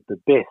some of the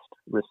best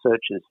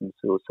researchers in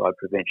suicide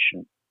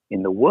prevention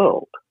in the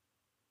world.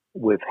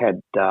 We've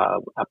had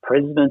a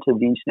president of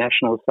the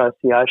International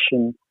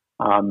Association,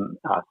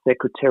 a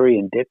secretary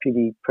and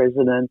deputy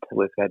president.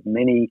 We've had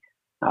many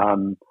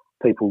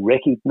people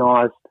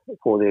recognised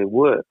for their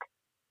work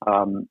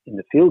in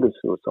the field of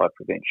suicide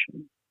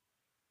prevention.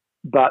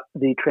 But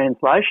the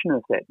translation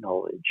of that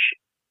knowledge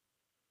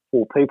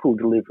for people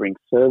delivering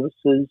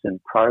services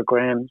and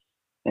programs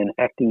and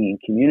acting in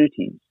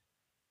communities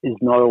has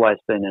not always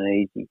been an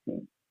easy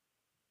thing.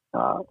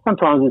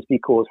 Sometimes it's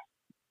because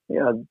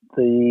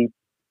the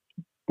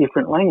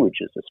different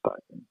languages are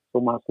spoken. It's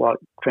almost like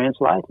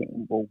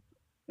translating. Well,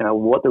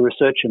 what the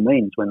researcher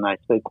means when they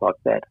speak like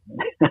that,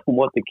 and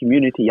what the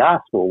community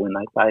asks for when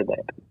they say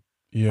that.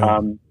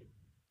 Yeah.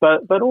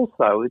 But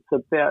also it's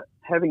about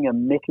having a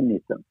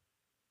mechanism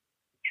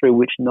through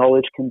which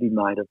knowledge can be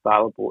made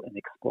available and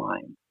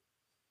explained.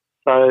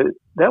 So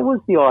that was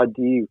the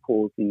idea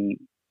for the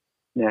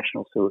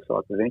National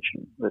Suicide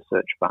Prevention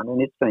Research Fund,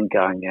 and it's been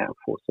going now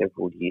for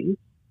several years,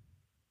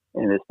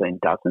 and there's been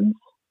dozens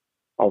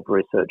of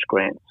research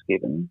grants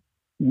given,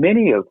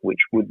 many of which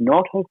would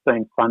not have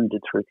been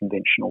funded through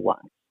conventional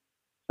ways.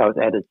 So it's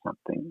added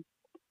something.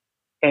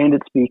 And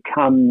it's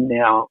become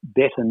now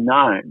better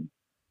known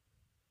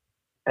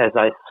as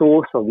a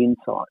source of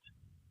insight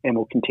and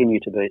will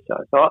continue to be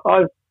so. So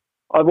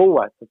I've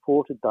always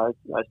supported those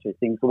 2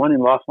 things. The one in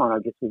Lifeline, I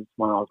guess, is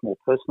one I was more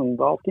personally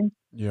involved in.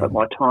 Yeah. But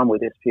my time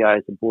with SPA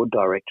as a board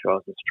director, I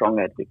was a strong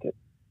advocate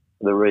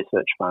for the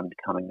research fund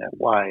coming that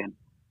way. And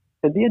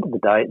at the end of the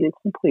day,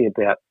 it's simply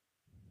about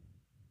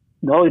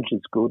knowledge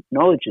is good,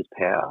 knowledge is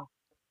power,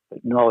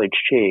 but knowledge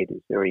shared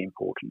is very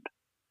important.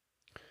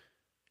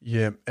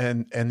 Yeah,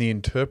 and the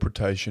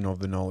interpretation of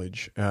the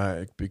knowledge,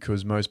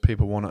 because most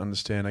people want to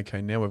understand,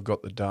 okay, now we've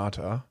got the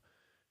data,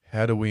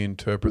 how do we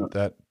interpret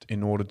that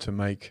in order to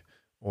make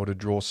or to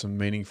draw some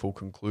meaningful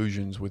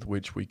conclusions with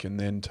which we can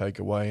then take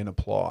away and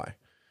apply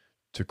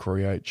to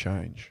create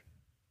change?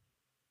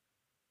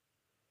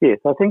 Yes,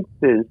 I think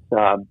there's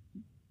some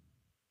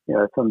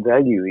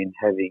value in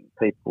having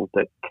people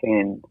that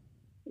can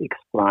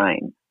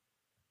explain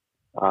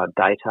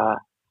data,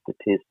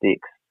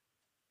 statistics,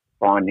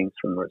 findings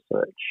from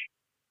research.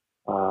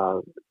 I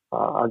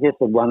guess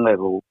at one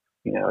level,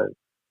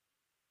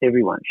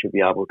 everyone should be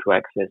able to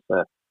access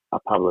a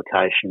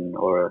publication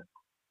or a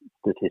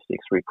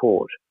statistics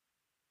report.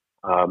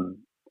 But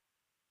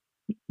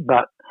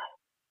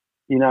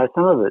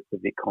some of it's a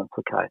bit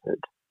complicated,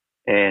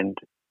 and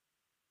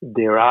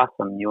there are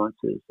some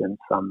nuances and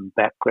some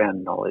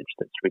background knowledge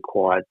that's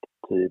required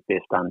to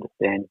best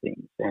understand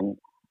things. And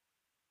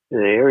the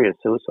area of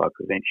suicide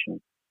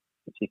prevention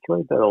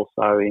particularly, but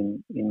also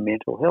in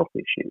mental health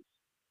issues.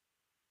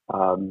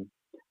 I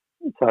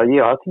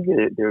think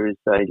there is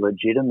a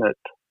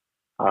legitimate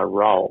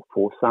role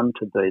for some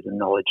to be the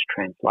knowledge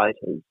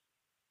translators,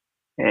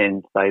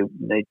 and they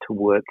need to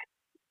work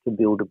to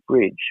build a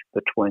bridge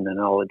between the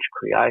knowledge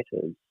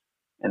creators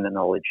and the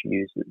knowledge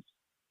users.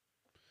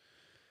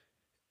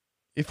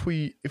 If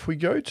we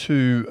go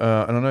to,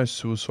 and I know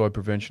Suicide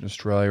Prevention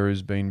Australia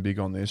has been big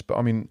on this, but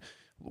I mean,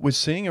 we're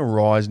seeing a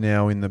rise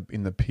now in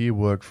the peer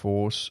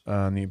workforce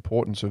and the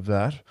importance of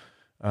that,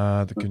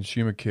 the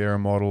consumer carer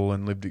model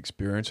and lived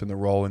experience and the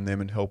role in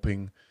them in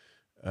helping,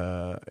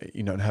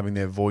 and having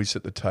their voice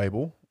at the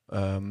table.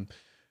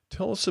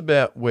 Tell us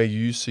about where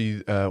you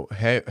see,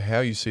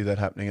 how you see that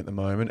happening at the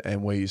moment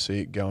and where you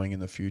see it going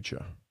in the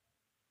future.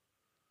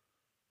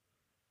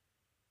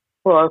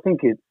 Well, I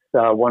think it's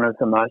one of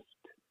the most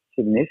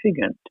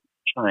significant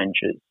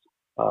changes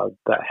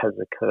that has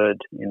occurred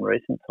in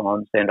recent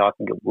times, and I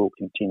think it will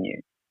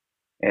continue.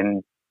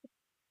 And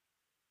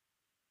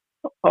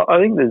I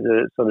think there's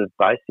a sort of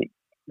basic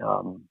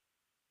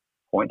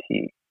point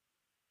here.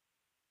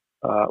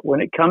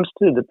 When it comes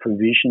to the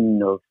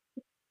provision of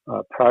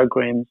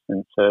programs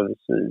and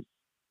services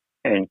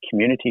and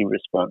community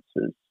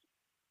responses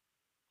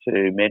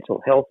to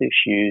mental health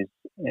issues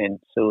and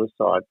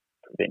suicide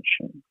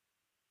prevention,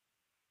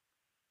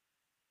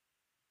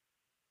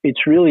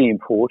 it's really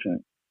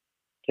important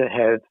to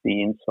have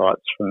the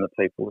insights from the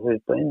people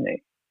who've been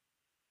there,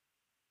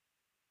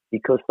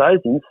 because those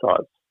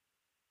insights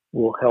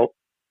will help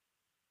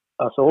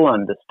us all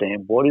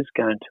understand what is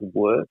going to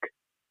work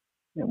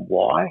and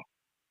why,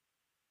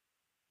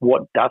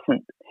 what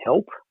doesn't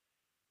help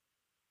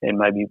and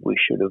maybe we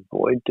should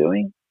avoid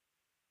doing.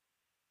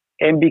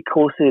 And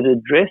because it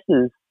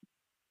addresses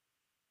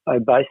a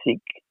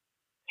basic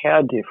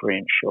power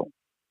differential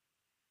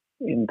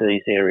in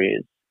these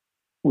areas,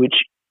 which,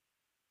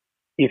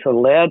 if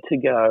allowed to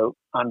go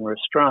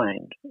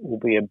unrestrained, will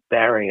be a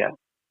barrier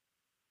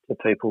to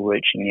people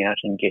reaching out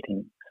and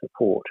getting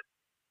support.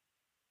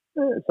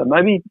 So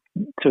maybe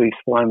to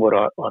explain what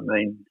I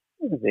mean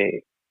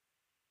there.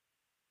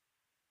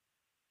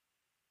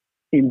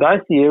 In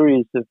both the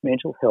areas of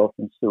mental health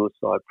and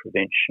suicide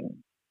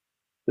prevention,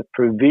 the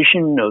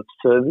provision of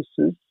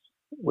services,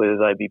 whether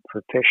they be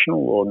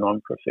professional or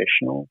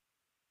non-professional,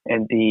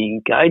 and the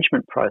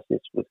engagement process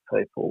with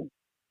people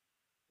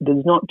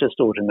does not just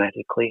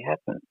automatically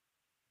happen.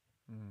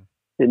 Mm.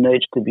 There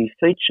needs to be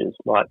features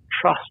like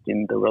trust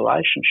in the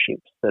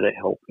relationships that are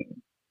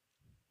helping,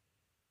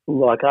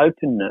 like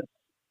openness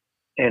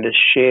and a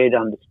shared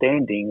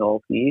understanding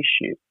of the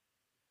issue.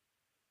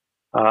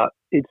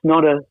 It's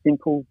not a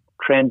simple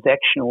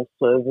transactional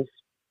service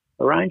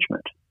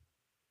arrangement.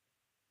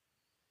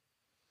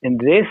 And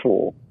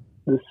therefore,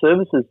 the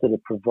services that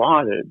are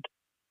provided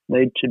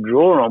need to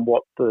draw on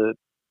what the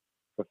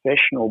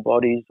professional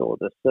bodies or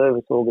the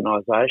service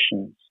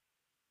organisations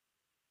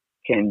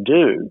can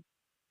do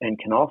and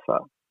can offer,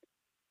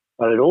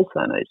 but it also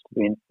needs to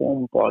be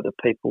informed by the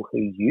people who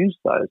use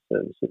those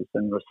services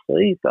and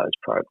receive those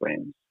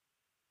programs,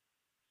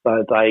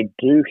 so they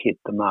do hit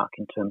the mark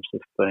in terms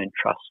of being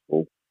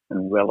trustful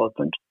and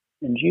relevant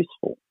and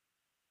useful.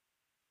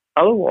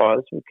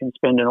 Otherwise, we can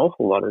spend an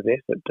awful lot of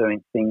effort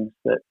doing things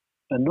that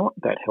are not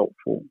that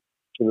helpful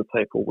to the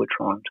people we're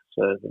trying to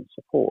serve and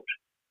support.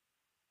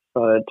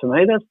 So to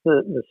me, that's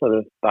the sort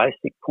of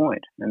basic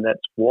point, and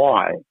that's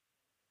why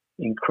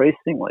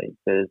increasingly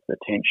there's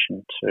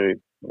attention to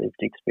lived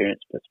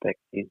experience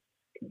perspectives,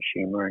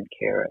 consumer and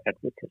carer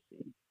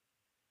advocacy.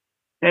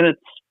 And it's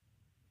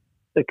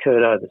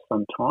occurred over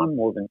some time,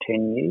 more than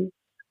 10 years,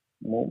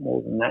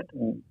 more than that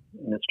in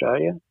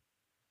Australia.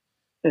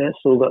 And it's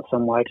still got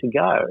some way to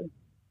go.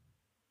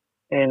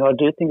 And I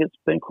do think it's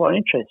been quite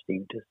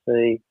interesting to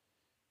see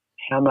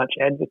how much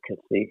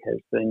advocacy has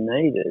been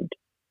needed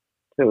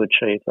to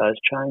achieve those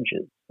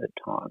changes at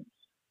times.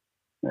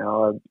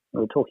 Now, we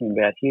were talking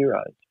about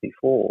heroes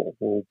before.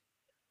 Well,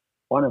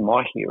 one of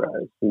my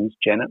heroes is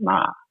Janet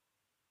Ma,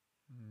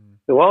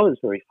 who I was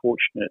very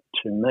fortunate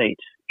to meet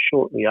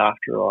shortly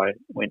after I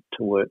went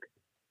to work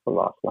for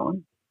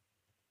Lifeline.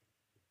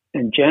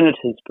 And Janet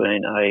has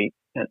been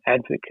an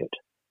advocate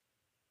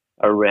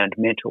around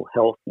mental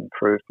health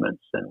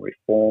improvements and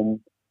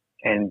reform,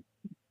 and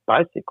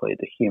basically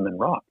the human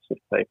rights of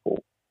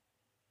people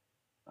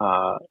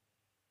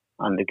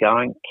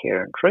undergoing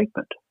care and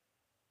treatment.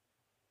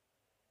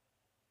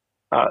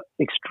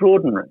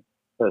 Extraordinary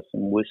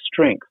person with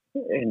strength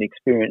and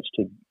experience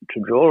to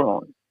draw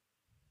on.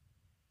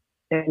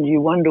 And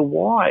you wonder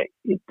why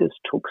it just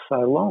took so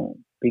long,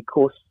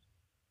 because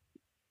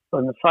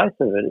on the face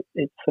of it,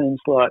 it seems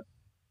like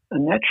a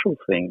natural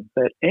thing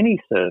that any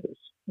service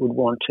would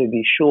want to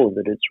be sure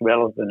that it's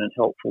relevant and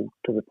helpful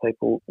to the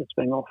people it's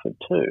being offered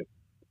to.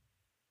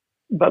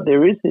 But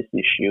there is this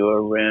issue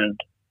around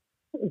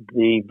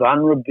the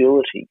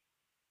vulnerability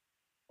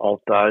of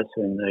those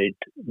who need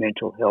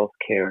mental health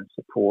care and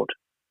support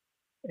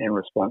and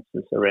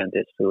responses around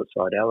their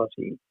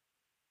suicidality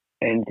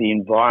and the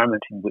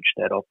environment in which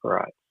that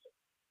operates.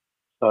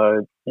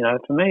 So,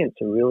 for me,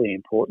 it's a really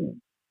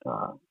important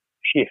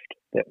shift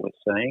that we're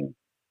seeing,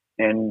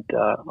 and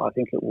I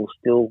think it will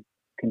still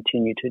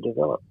continue to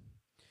develop.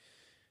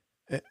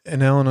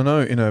 And Alan, I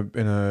know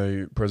in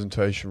a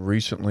presentation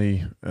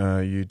recently,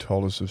 you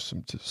told us of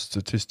some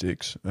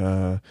statistics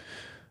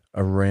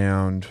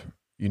around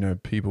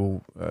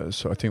people.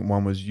 So I think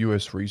one was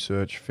US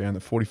research found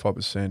that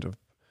 45% of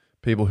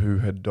people who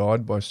had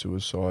died by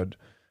suicide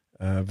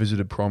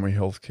visited primary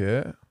health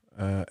care,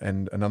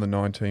 and another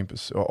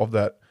 19% of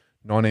that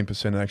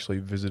 19% actually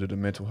visited a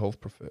mental health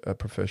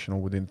professional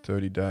within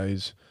 30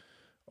 days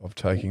of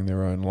taking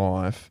their own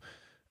life.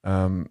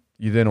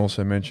 You then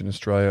also mentioned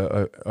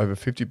Australia, over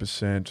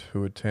 50%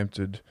 who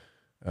attempted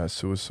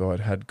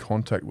suicide had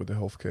contact with a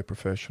healthcare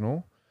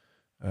professional,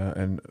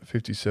 and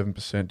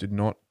 57% did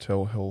not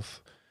tell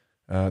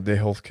their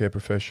healthcare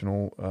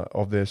professional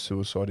of their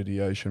suicide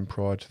ideation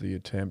prior to the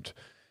attempt.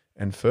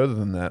 And further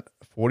than that,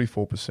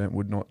 44%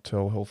 would not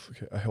tell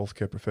a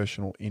healthcare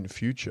professional in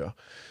future.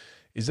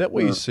 Is that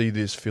where you see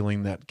this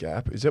filling that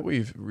gap? Is that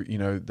where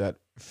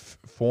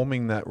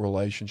forming that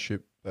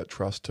relationship, that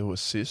trust to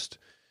assist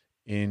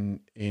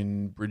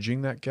in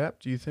bridging that gap,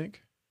 do you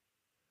think?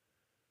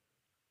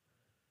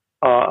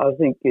 I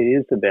think it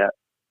is about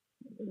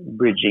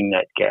bridging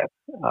that gap.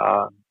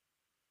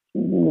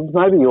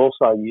 Maybe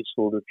also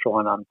useful to try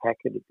and unpack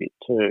it a bit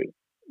too,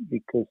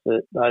 because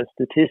those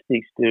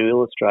statistics do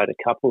illustrate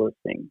a couple of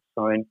things.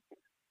 I mean,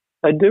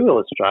 they do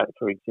illustrate,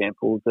 for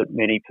example, that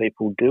many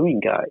people do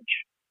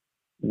engage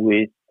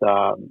with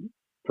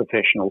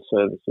professional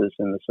services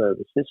in the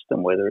service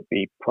system, whether it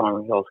be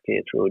primary health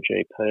care through a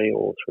GP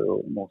or through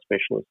a more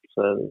specialist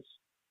service.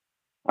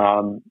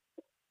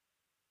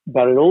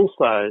 But it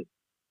also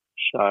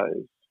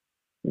shows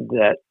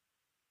that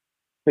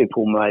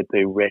people may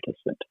be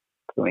reticent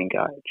to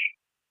engage.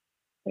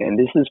 And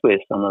this is where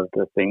some of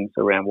the things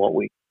around what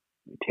we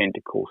tend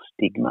to call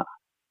stigma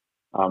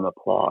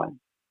apply.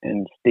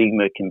 And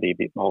stigma can be a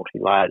bit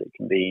multi-layered. It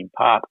can be in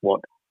part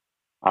what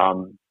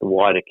the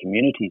wider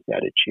community's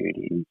attitude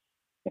is,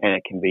 and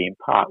it can be in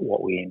part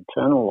what we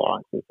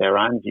internalise as our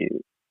own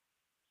view.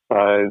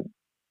 So,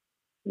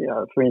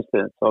 for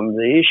instance, on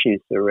the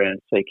issues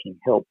around seeking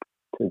help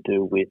to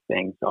do with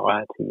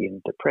anxiety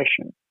and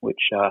depression,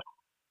 which are,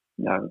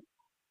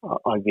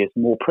 I guess,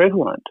 more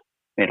prevalent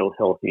mental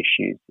health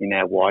issues in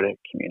our wider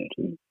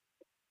community.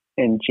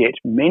 And yet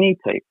many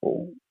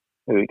people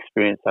who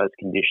experience those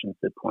conditions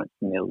at points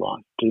in their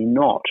life do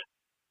not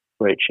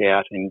reach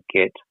out and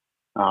get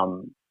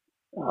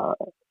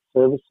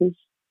services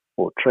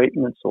or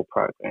treatments or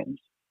programs.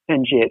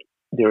 And yet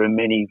there are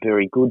many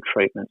very good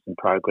treatments and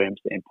programs,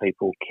 and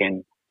people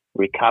can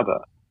recover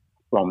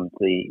from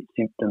the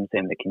symptoms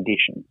and the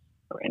conditions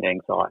around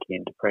anxiety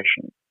and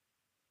depression.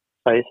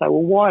 So you say,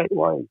 well,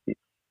 why is this?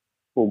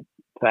 Well,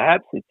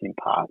 perhaps it's in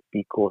part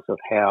because of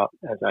how,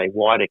 as a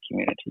wider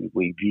community,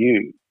 we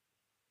view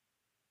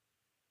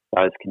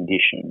those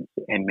conditions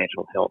and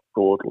mental health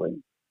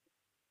broadly.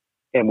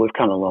 And we've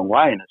come a long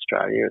way in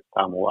Australia. It's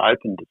far more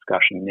open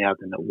discussion now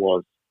than it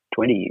was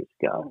 20 years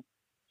ago.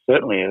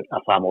 Certainly a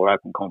far more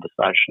open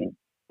conversation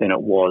than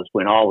it was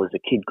when I was a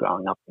kid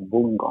growing up in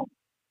Wollongong.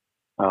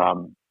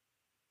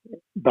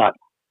 But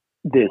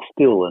there's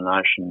still a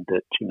notion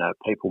that,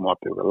 people might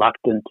be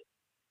reluctant,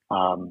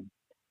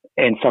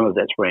 and some of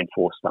that's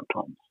reinforced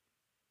sometimes.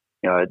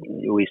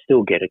 We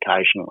still get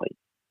occasionally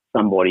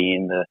somebody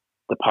in the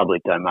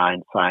public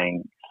domain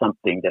saying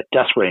something that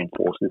just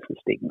reinforces the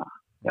stigma,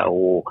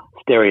 or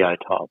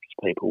stereotypes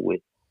people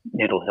with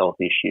mental health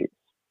issues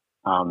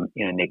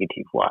in a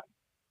negative way.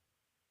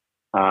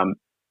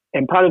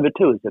 And part of it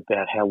too is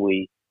about how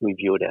we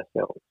view it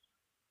ourselves.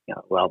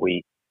 Are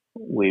we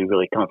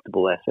really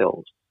comfortable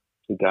ourselves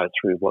to go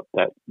through what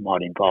that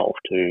might involve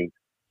to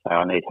say,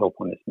 I need help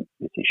on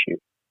this issue.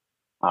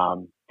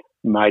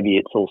 Maybe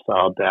it's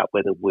also about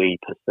whether we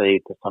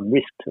perceive there's some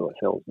risk to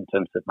ourselves in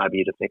terms of maybe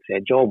it affects our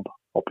job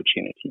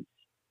opportunities,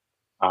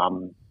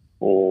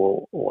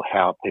 or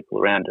how people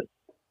around us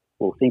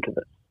will think of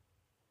us.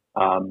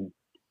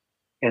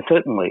 And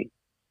certainly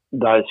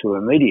those who are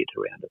immediate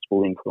around us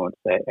will influence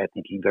our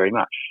thinking very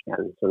much.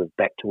 Sort of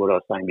back to what I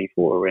was saying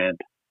before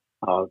around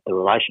the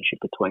relationship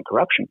between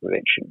corruption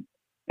prevention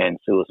and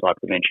suicide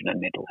prevention and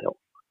mental health.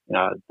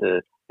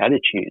 The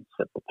attitudes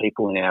of the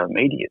people in our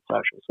immediate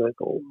social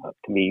circle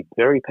can be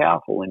very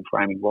powerful in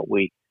framing what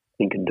we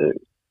think and do.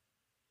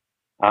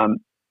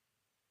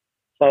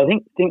 So I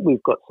think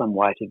we've got some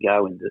way to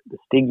go in the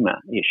stigma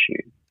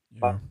issue. Yeah.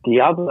 But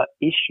the other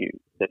issue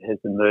that has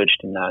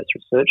emerged in those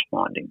research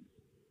findings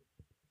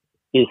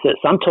is that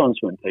sometimes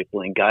when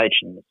people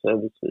engage in the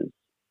services,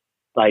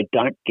 they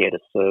don't get a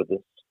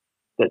service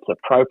that's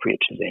appropriate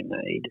to their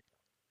need,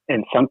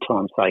 and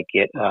sometimes they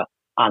get an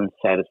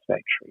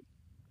unsatisfactory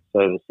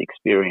service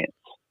experience.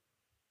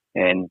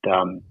 And,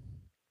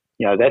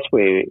 that's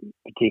where,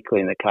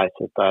 particularly in the case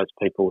of those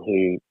people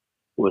who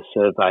were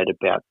surveyed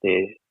about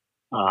their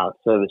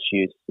service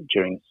use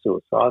during the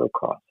suicidal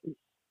crisis,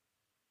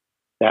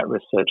 that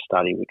research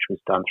study, which was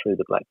done through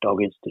the Black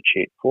Dog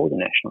Institute for the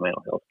National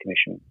Mental Health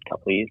Commission a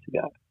couple of years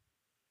ago,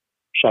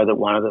 showed that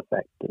one of the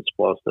factors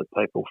was that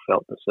people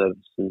felt the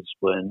services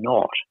were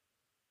not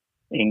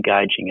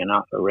engaging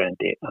enough around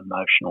their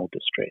emotional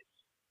distress.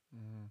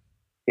 Mm.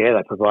 Yeah,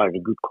 they provided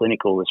a good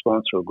clinical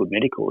response or a good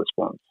medical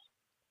response,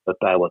 but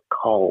they were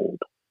cold,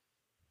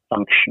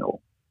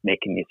 functional,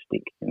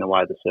 mechanistic in the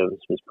way the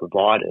service was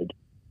provided,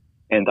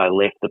 and they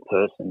left the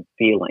person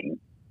feeling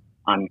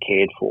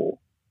uncared for.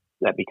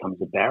 That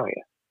becomes a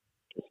barrier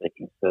to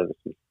seeking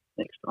services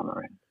next time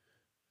around.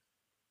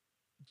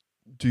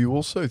 Do you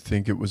also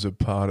think it was a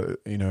part of,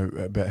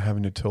 about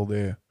having to tell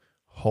their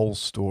whole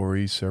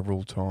story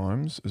several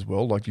times as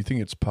well? Like, do you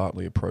think it's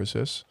partly a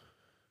process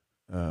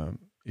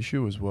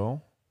issue as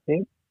well?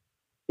 Yeah,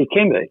 it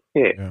can be,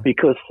 yeah.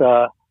 Because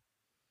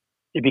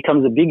it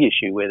becomes a big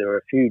issue where there are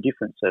a few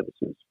different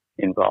services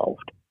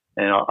involved.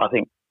 And I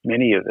think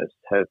many of us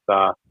have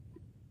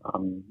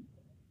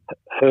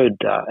heard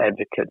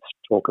advocates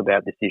talk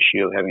about this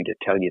issue of having to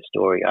tell your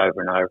story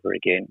over and over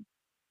again.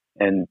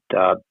 And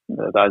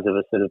those of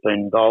us that have been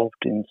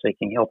involved in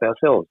seeking help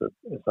ourselves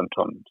have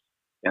sometimes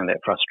found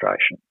that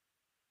frustration.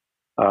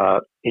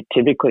 It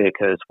typically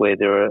occurs where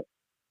there are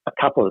a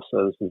couple of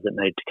services that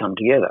need to come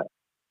together,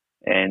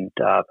 and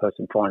a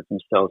person finds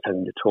themselves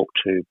having to talk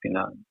to,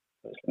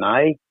 person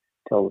A,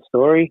 tell the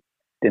story,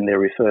 then they're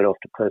referred off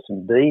to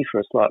person B for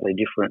a slightly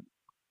different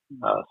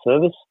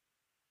service.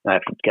 They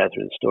have to go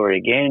through the story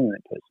again,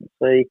 and person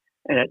C,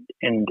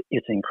 and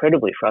it's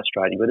incredibly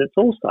frustrating, but it's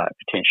also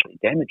potentially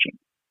damaging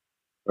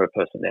for a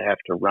person to have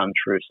to run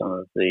through some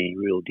of the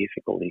real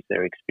difficulties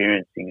they're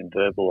experiencing and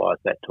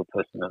verbalise that to a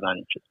person they've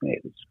only just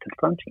met. It's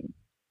confronting.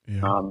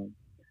 Yeah.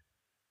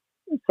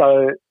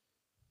 So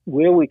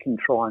where we can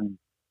try and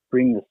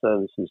bring the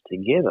services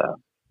together,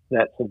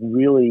 that's a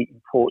really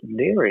important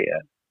area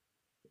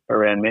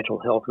around mental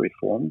health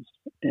reforms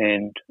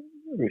and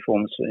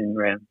reforms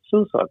around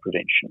suicide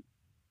prevention.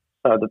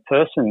 So the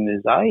person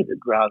is aided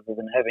rather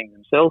than having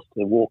themselves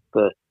to walk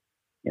the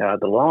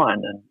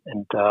line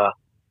and tell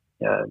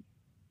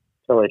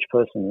each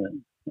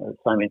person the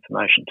same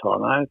information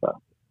time over.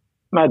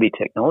 Maybe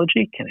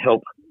technology can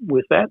help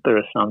with that. There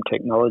are some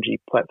technology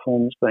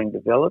platforms being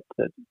developed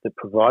that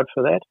provide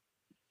for that.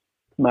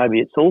 Maybe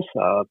it's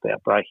also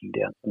about breaking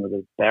down some of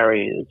the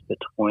barriers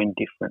between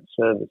different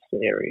service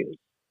areas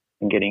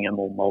and getting a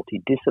more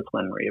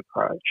multidisciplinary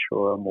approach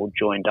or a more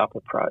joined-up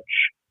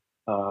approach.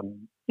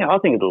 I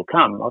think it'll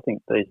come. I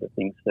think these are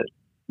things that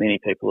many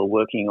people are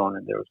working on,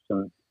 and there are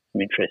some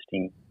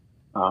interesting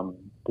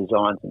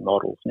designs and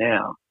models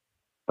now.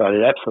 But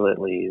it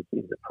absolutely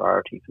is a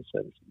priority for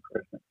service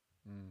improvement.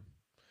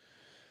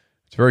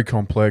 It's very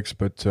complex,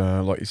 but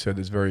like you said,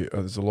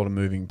 there's a lot of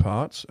moving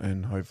parts,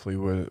 and hopefully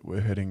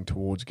we're heading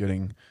towards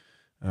getting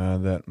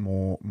that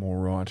more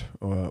right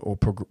or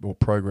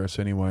progress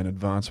anyway, and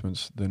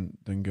advancements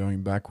than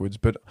going backwards.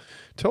 But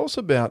tell us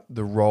about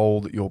the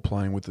role that you're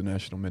playing with the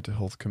National Mental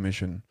Health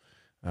Commission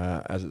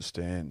as it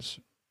stands,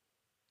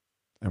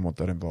 and what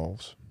that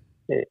involves.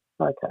 Yeah.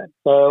 Okay.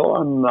 So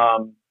I'm,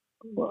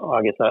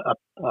 I guess,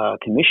 a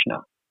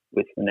commissioner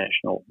with the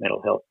National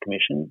Mental Health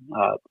Commission.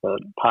 It's a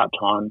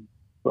part-time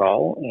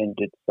role, and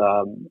it's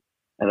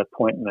an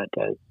appointment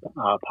as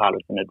part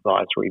of an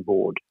advisory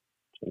board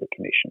to the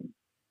commission.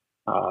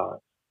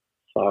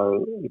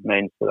 So it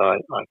means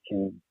that I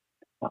can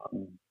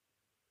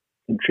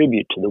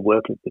contribute to the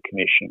work of the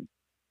commission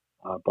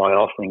by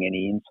offering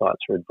any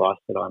insights or advice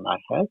that I may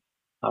have,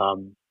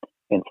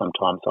 and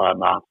sometimes I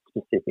am asked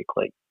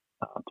specifically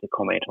to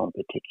comment on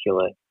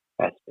particular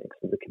aspects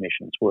of the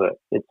commission's work.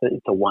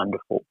 It's a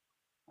wonderful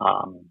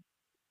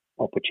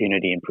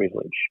opportunity and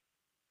privilege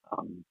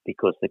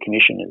because the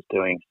commission is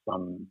doing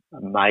some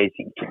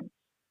amazing things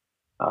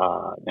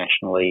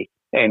nationally,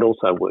 and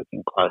also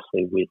working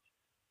closely with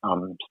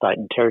state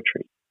and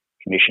territory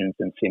commissions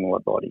and similar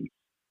bodies.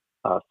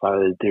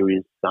 So there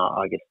is,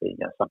 I guess,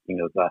 something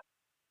of a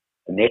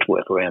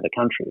network around the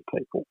country of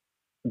people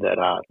that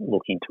are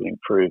looking to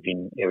improve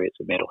in areas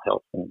of mental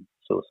health and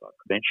suicide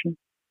prevention.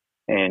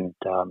 And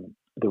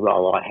the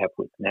role I have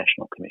with the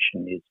National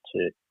Commission is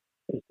to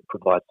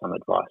provide some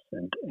advice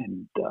and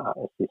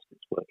assist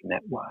its work in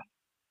that way.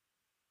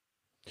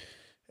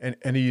 And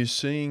are you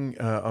seeing,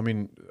 I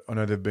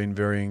know they've been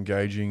very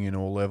engaging in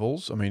all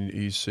levels. Are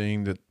you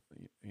seeing that,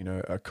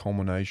 a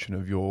culmination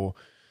of your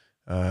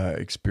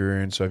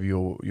experience over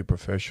your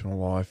professional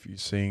life, you're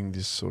seeing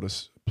this sort of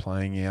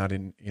playing out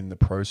in the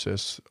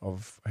process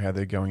of how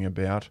they're going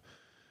about,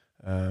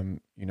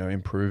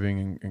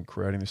 improving and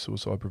creating the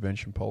suicide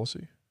prevention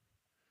policy?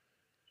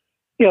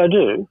 Yeah, I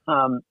do.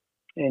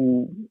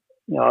 And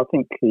I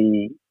think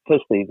the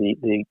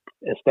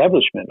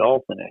establishment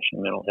of the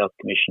National Mental Health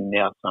Commission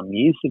now some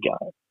years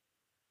ago,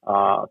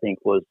 I think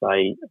was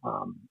a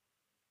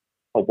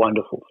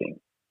wonderful thing.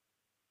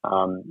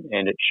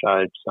 And it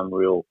showed some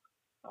real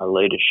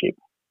leadership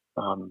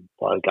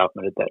by the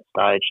government at that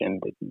stage,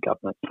 and the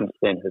government since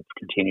then has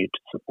continued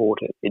to support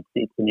it.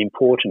 It's an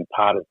important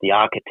part of the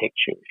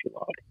architecture, if you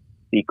like,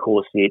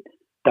 because it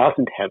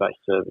doesn't have a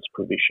service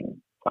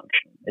provision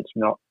function. It's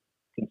not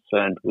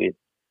concerned with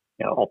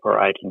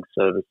operating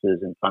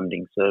services and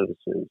funding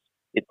services.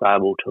 It's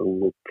able to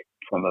look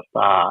from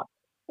afar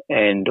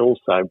and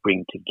also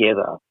bring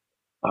together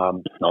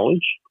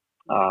knowledge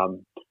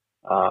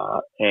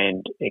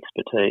and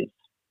expertise,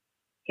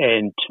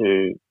 and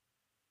to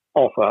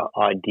offer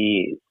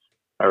ideas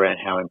around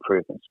how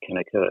improvements can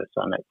occur.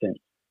 So in that sense,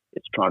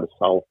 it's trying to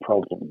solve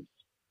problems.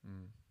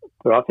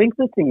 But I think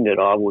the thing that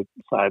I would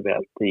say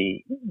about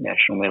the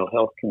National Mental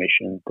Health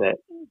Commission that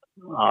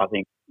I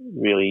think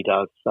really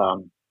does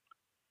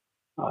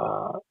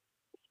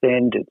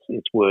stand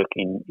its work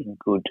in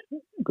good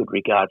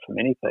regard for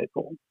many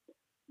people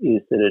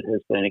is that it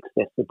has been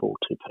accessible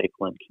to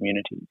people and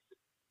communities.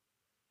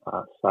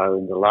 So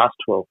in the last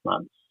 12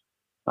 months,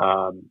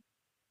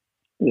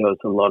 there was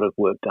a lot of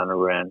work done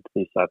around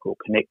the so-called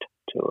Connect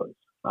tours,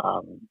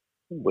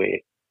 where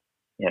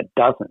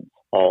dozens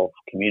of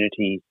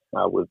communities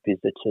were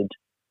visited.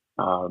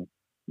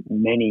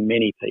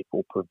 Many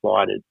people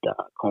provided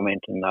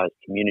comment in those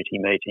community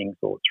meetings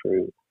or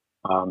through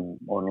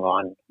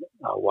online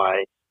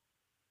ways.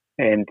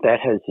 And that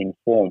has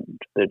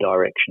informed the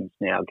directions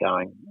now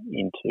going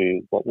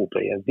into what will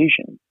be a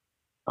vision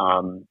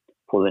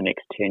for the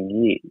next 10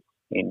 years.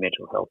 in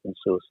mental health and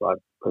suicide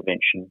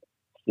prevention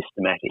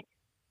systematic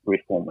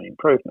reform and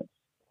improvements.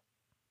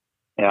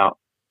 Now,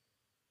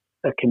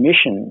 a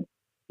commission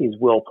is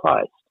well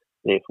placed,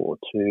 therefore,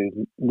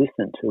 to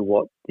listen to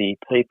what the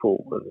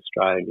people of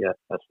Australia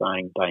are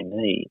saying they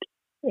need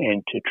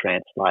and to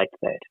translate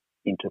that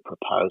into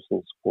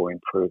proposals for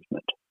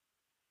improvement,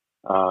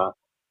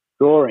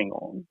 drawing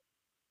on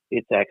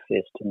its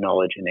access to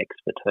knowledge and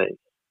expertise.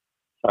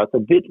 So it's a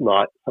bit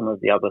like some of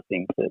the other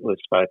things that we've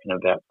spoken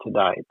about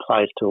today. It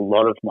plays to a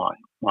lot of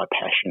my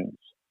passions,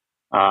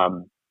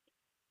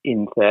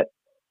 in that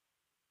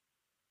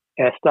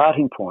our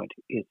starting point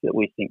is that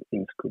we think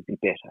things could be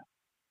better.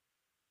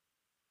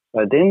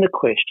 So then the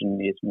question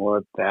is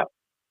more about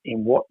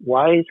in what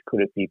ways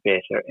could it be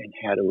better and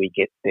how do we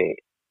get there?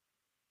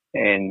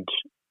 And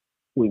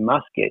we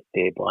must get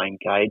there by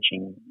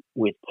engaging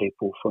with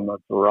people from a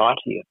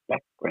variety of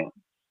backgrounds,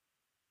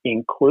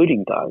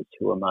 including those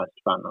who are most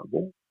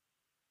vulnerable,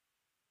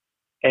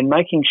 and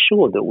making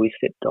sure that we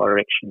set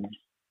directions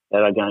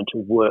that are going to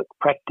work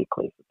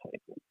practically for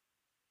people.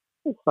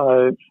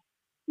 So,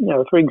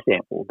 for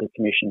example, the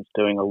Commission's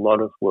doing a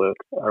lot of work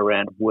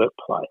around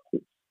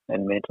workplaces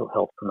and mental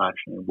health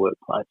promotion in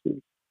workplaces,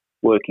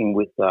 working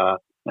with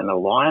an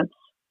alliance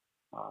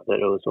that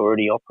was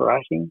already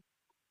operating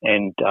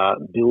and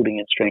building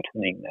and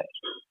strengthening that.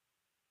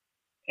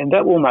 And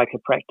that will make a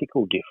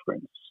practical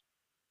difference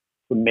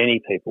for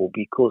many people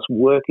because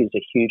work is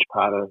a huge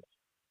part of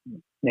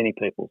many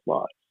people's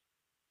lives.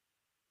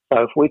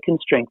 So if we can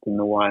strengthen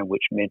the way in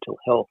which mental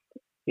health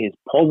is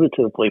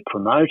positively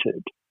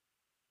promoted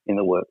in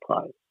the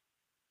workplace,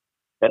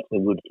 that's a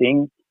good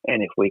thing.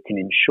 And if we can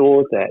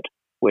ensure that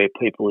where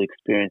people are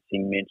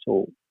experiencing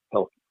mental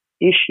health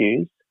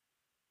issues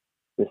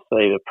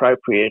receive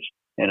appropriate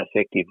and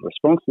effective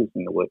responses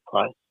in the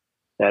workplace,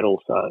 that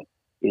also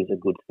is a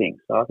good thing.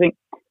 So I think,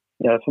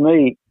 for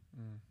me,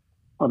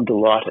 I'm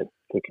delighted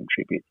to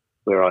contribute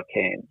where I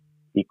can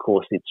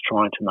because it's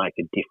trying to make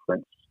a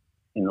difference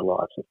in the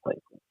lives of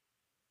people.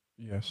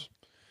 Yes.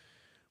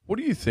 What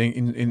do you think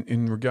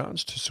in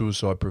regards to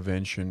suicide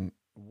prevention?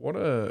 What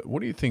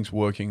do you think's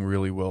working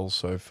really well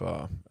so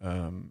far?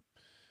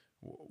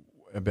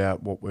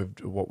 About what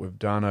we've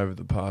done over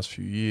the past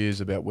few years,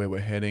 about where we're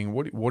heading.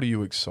 What are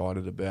you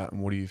excited about,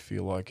 and what do you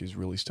feel like is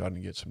really starting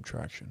to get some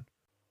traction?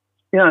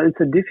 It's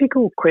a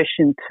difficult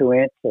question to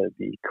answer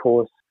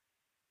because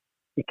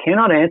you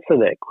cannot answer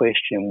that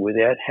question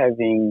without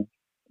having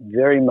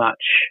very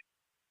much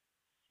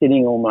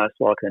sitting almost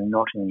like a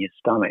knot in your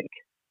stomach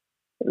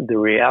the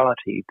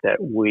reality that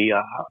we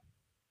are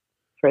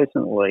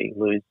presently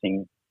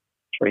losing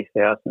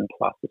 3,000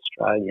 plus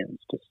Australians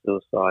to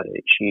suicide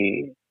each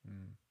year.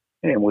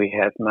 And we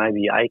have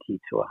maybe 80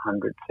 to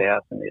 100,000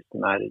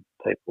 estimated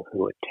people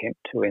who attempt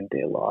to end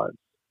their lives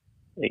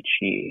each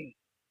year.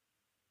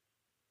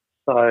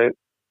 So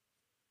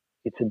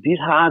it's a bit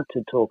hard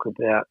to talk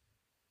about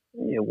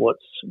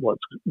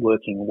what's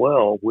working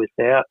well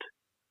without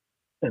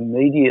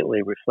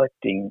immediately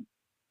reflecting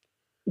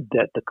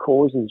that the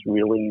cause is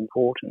really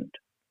important.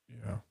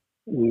 Yeah.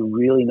 We're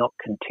really not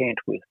content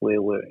with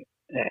where we're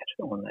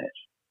at on that.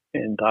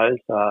 And those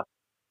are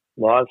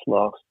lives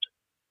lost,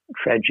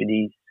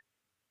 tragedies.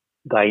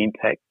 They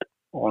impact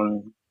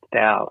on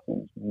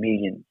thousands,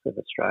 millions of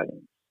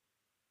Australians.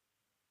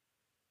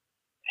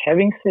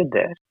 Having said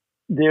that,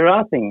 there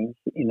are things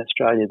in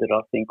Australia that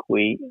I think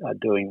we are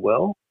doing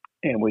well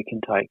and we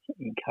can take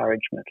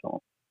encouragement on.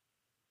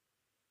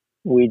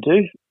 We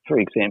do, for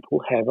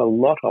example, have a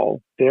lot of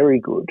very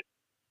good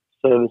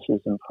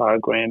services and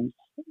programs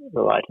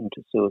relating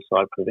to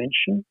suicide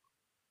prevention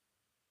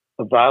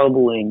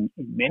available in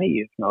many,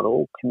 if not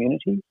all,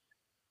 communities.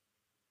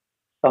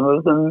 Some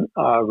of them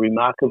are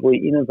remarkably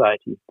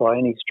innovative by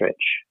any stretch.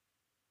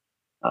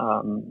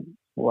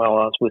 While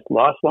I was with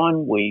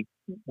Lifeline, we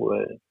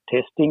were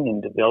testing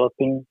and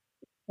developing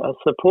a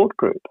support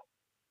group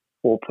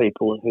for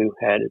people who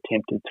had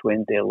attempted to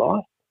end their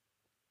life,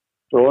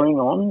 drawing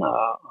on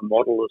a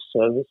model of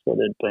service that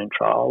had been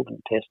trialled and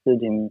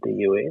tested in the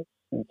US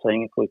and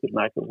seeing if we could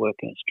make it work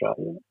in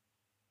Australia.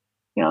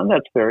 And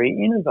that's very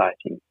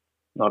innovative.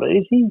 Not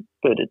easy,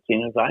 but it's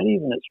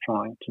innovative and it's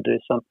trying to do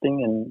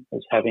something and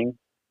is having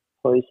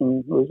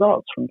pleasing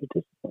results from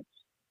participants.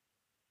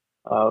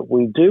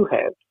 We do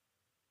have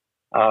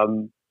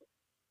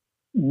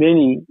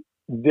many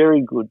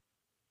very good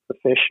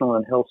professional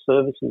and health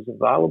services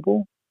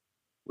available.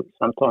 We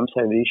sometimes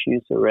have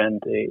issues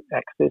around the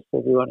access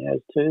everyone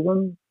has to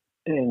them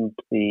and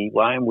the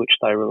way in which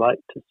they relate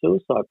to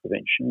suicide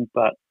prevention,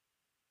 but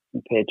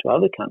compared to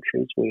other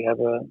countries, we have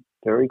a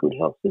very good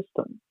health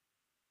system.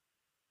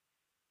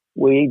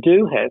 We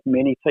do have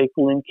many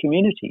people in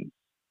communities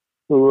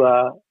who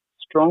are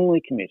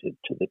strongly committed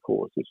to the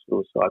cause of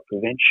suicide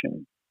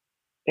prevention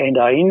and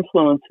are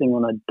influencing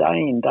on a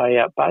day-in,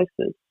 day-out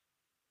basis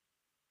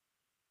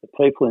the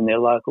people in their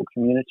local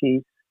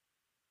communities,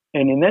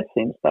 and in that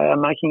sense, they are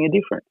making a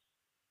difference.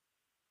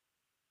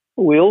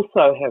 We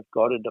also have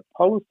got at a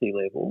policy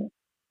level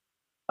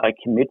a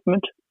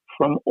commitment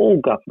from all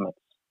governments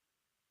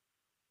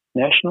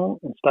national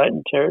and state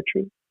and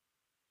territory,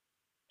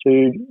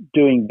 to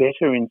doing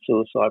better in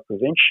suicide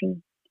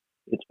prevention.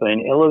 It's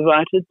been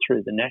elevated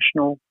through the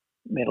National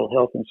Mental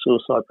Health and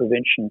Suicide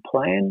Prevention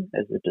Plan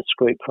as a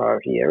discrete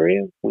priority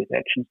area with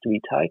actions to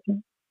be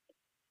taken.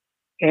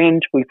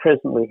 And we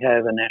presently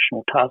have a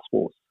national task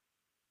force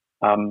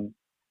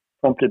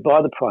prompted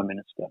by the Prime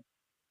Minister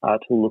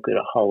to look at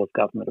a whole of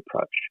government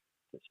approach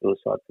to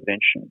suicide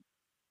prevention.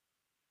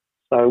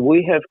 So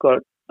we have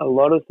got a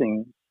lot of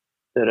things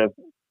that are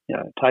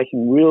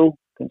taking real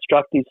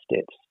constructive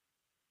steps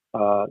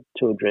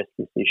to address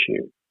this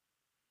issue.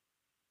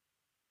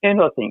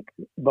 And I think,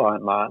 by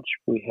and large,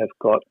 we have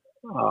got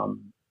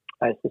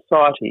a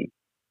society,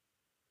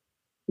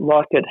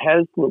 like it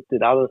has looked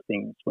at other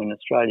things when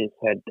Australia's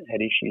had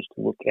issues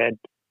to look at.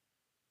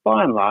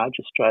 By and large,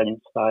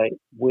 Australians say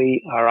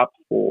we are up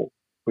for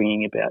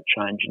bringing about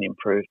change and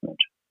improvement.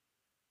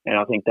 And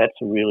I think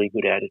that's a really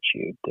good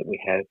attitude that we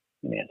have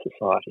in our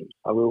society.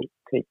 I will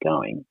keep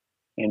going,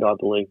 and I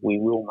believe we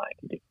will make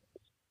a difference.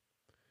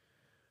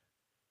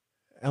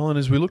 Alan,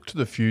 as we look to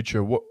the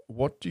future,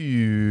 what do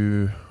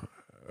you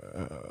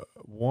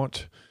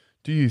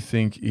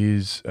think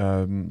is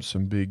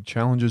some big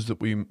challenges that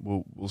we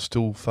will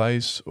still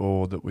face,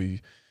 or that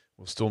we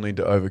will still need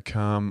to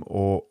overcome,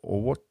 or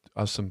what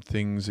are some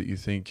things that you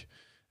think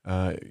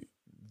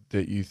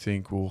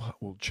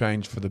will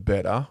change for the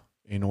better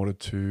in order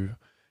to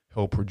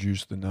help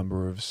reduce the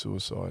number of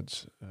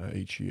suicides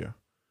each year?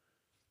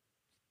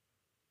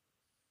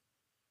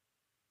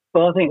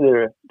 Well, I think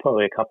there are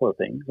probably a couple of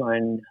things. I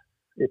mean,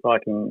 if I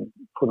can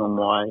put on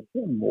my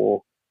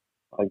more,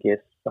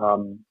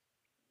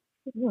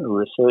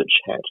 research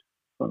hat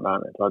for a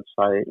moment, I'd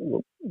say,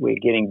 look, we're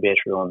getting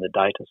better on the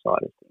data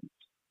side of things,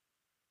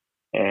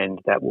 and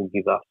that will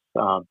give us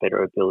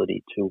better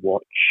ability to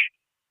watch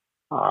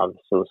the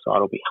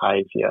suicidal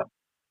behaviour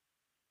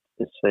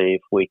to see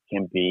if we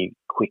can be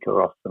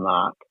quicker off the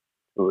mark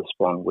to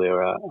respond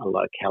where a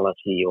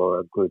locality or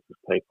a group of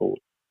people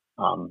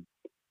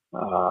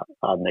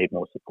need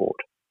more support.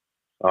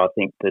 So I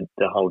think that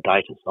the whole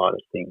data side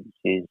of things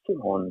is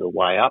on the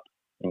way up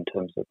in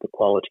terms of the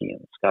quality and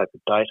the scope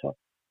of data,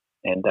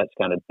 and that's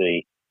going to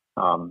be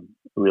a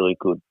really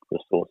good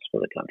resource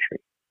for the country.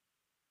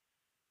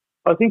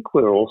 I think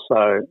we're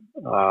also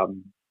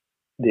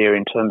there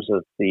in terms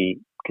of the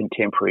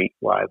contemporary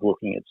way of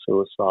looking at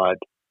suicide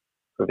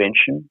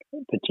prevention,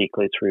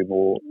 particularly through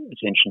more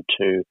attention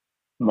to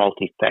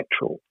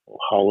multifactorial or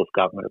whole of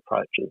government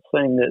approaches,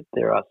 seeing that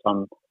there are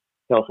some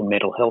health and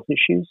mental health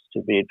issues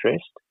to be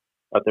addressed,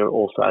 but there are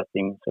also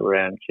things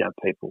around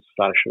people's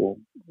social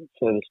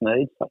service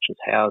needs, such as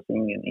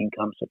housing and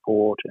income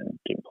support and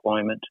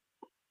employment,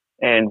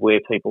 and where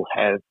people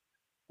have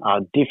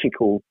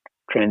difficult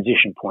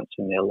transition points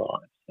in their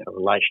lives,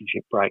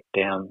 relationship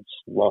breakdowns,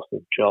 loss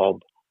of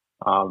job,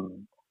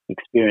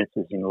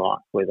 experiences in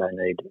life where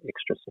they need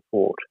extra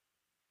support.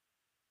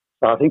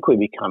 So I think we're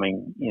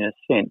becoming, in a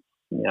sense,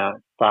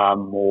 far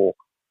more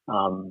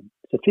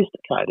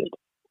sophisticated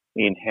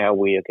in how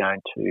we are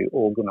going to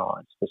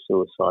organise for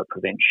suicide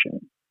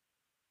prevention.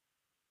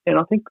 And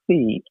I think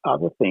the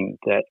other thing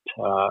that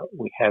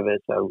we have as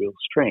a real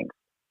strength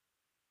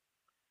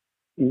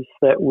is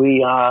that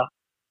we are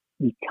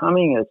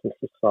becoming as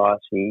a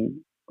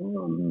society,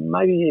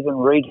 maybe even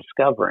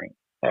rediscovering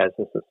as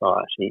a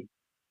society,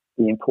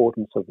 the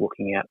importance of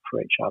looking out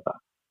for each other.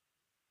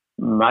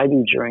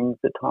 Maybe during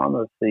the time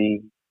of the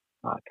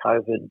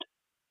COVID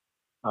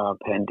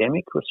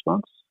pandemic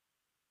response,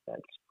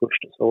 that's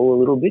pushed us all a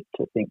little bit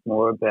to think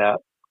more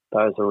about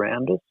those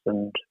around us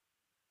and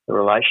the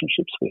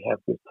relationships we have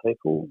with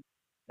people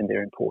and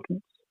their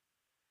importance.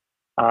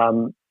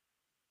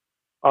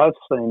 I've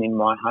seen in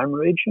my home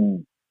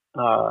region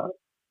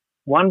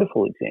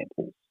wonderful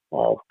examples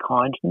of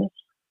kindness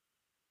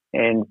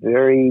and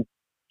very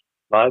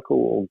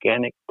local,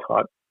 organic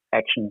type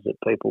actions that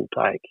people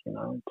take,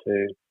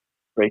 to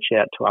reach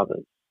out to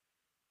others,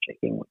 check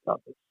in with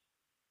others.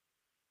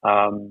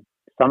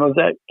 Some of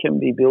that can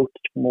be built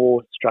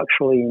more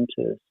structurally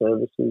into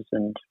services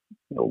and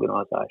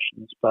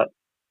organisations, but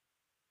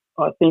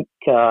I think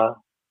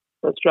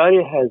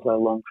Australia has a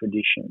long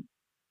tradition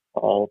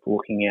of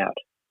looking out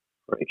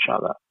for each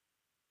other.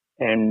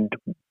 And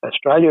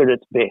Australia at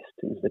its best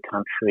is the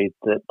country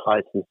that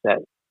places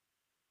that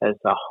as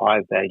a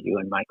high value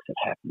and makes it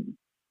happen.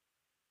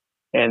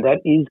 And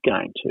that is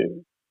going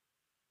to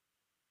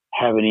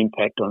have an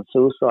impact on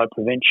suicide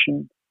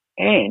prevention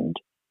and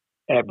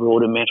our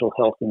broader mental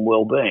health and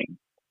well-being,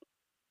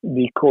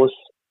 because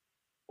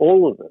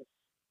all of us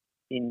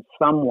in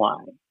some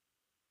way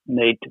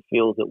need to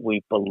feel that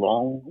we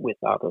belong with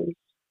others,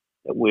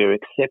 that we're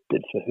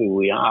accepted for who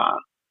we are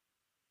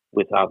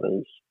with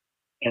others,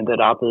 and that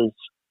others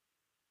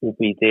will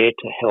be there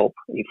to help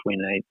if we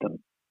need them.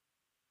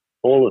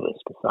 All of us,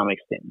 to some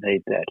extent,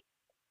 need that.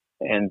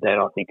 And that,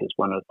 I think, is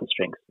one of the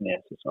strengths in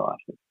our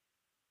society.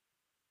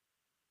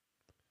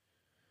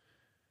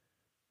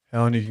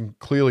 Alan, you can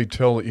clearly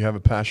tell that you have a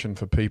passion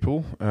for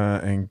people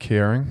and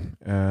caring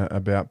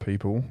about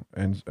people,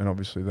 and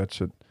obviously that's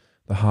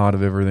the heart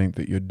of everything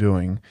that you're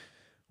doing.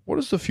 What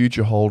does the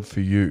future hold for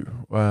you?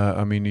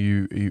 I mean, are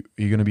you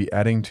going to be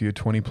adding to your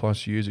 20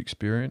 plus years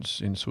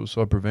experience in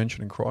suicide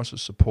prevention and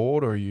crisis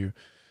support, or are you,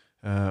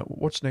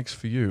 what's next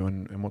for you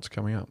and what's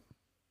coming up?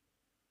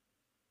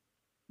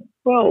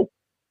 Well,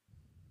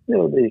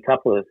 there'll be a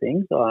couple of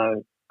things.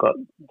 I've got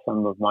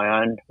some of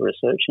my own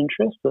research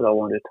interests that I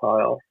want to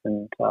tie off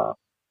and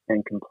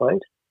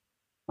complete.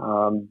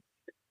 And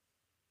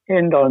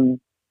I'm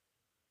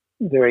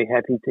very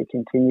happy to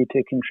continue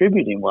to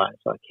contribute in ways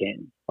I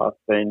can. I've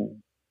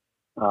been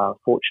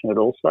fortunate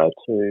also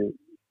to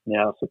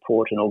now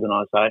support an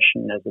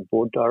organisation as a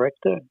board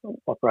director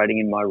operating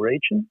in my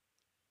region,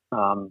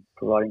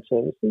 providing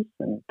services,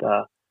 and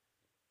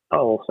I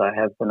also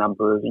have a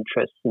number of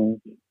interests in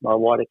my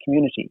wider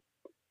community.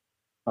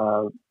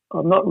 I'm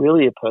not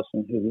really a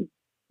person who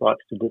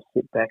likes to just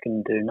sit back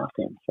and do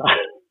nothing. So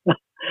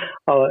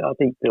I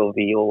think there'll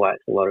be always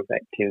a lot of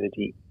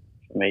activity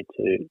for me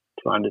to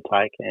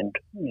undertake, and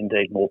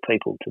indeed more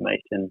people to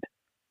meet and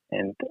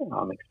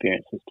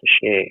experiences to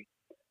share.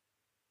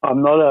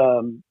 I'm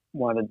not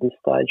one at this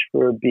stage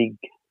for a big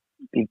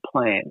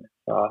plan.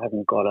 So I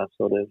haven't got a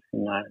sort of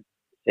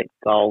set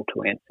goal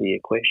to answer your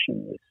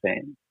question with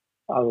Sam,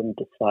 other than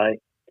to say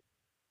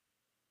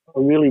I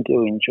really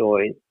do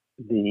enjoy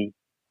the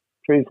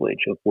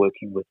privilege of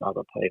working with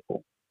other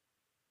people,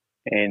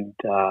 and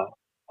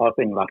I've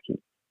been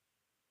lucky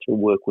to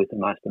work with the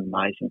most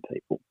amazing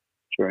people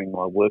during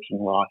my working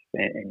life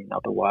and in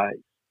other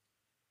ways.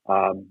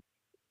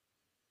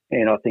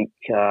 And I think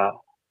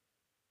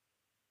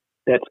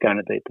that's going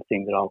to be the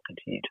thing that I'll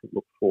continue to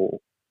look for.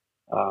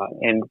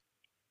 And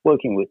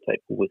working with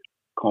people with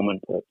common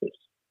purpose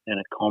and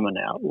a common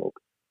outlook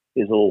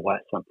is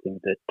always something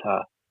that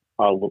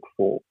I'll look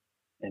for.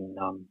 And,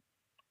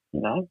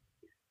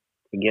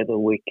 together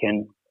we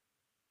can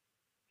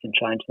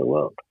change the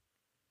world.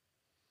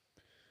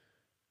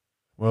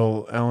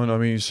 Well, Alan, I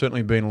mean, you've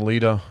certainly been a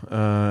leader,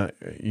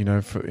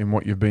 in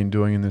what you've been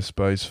doing in this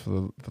space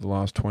for the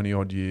last 20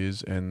 odd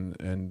years,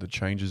 and the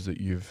changes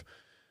that you've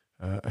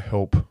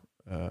helped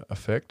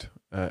affect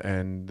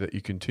and that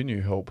you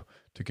continue help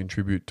to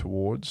contribute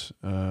towards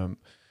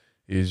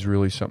is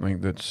really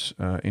something that's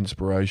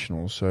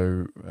inspirational.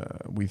 So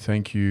we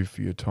thank you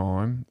for your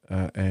time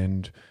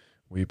and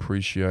we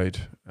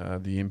appreciate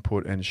the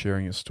input and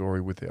sharing your story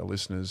with our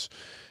listeners.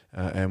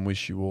 And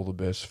wish you all the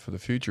best for the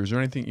future. Is there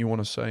anything you want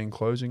to say in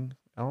closing,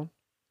 Alan?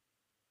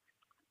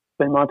 It's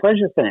been my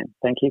pleasure, Sam.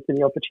 Thank you for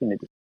the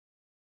opportunity.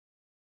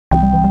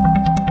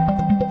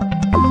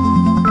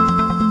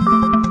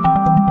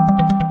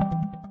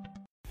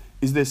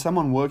 Is there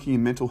someone working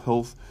in mental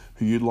health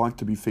who you'd like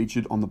to be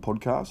featured on the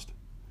podcast?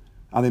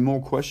 Are there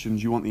more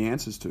questions you want the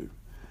answers to?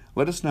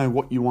 Let us know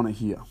what you want to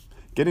hear.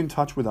 Get in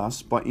touch with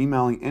us by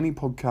emailing any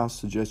podcast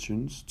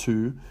suggestions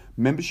to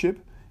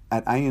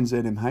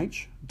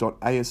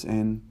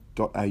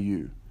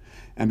membership@anzmh.asn.au.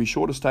 And be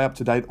sure to stay up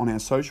to date on our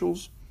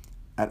socials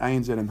at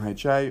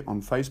ANZMHA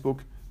on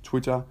Facebook,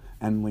 Twitter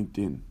and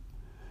LinkedIn.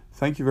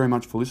 Thank you very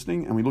much for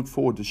listening, and we look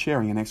forward to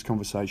sharing our next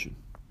conversation.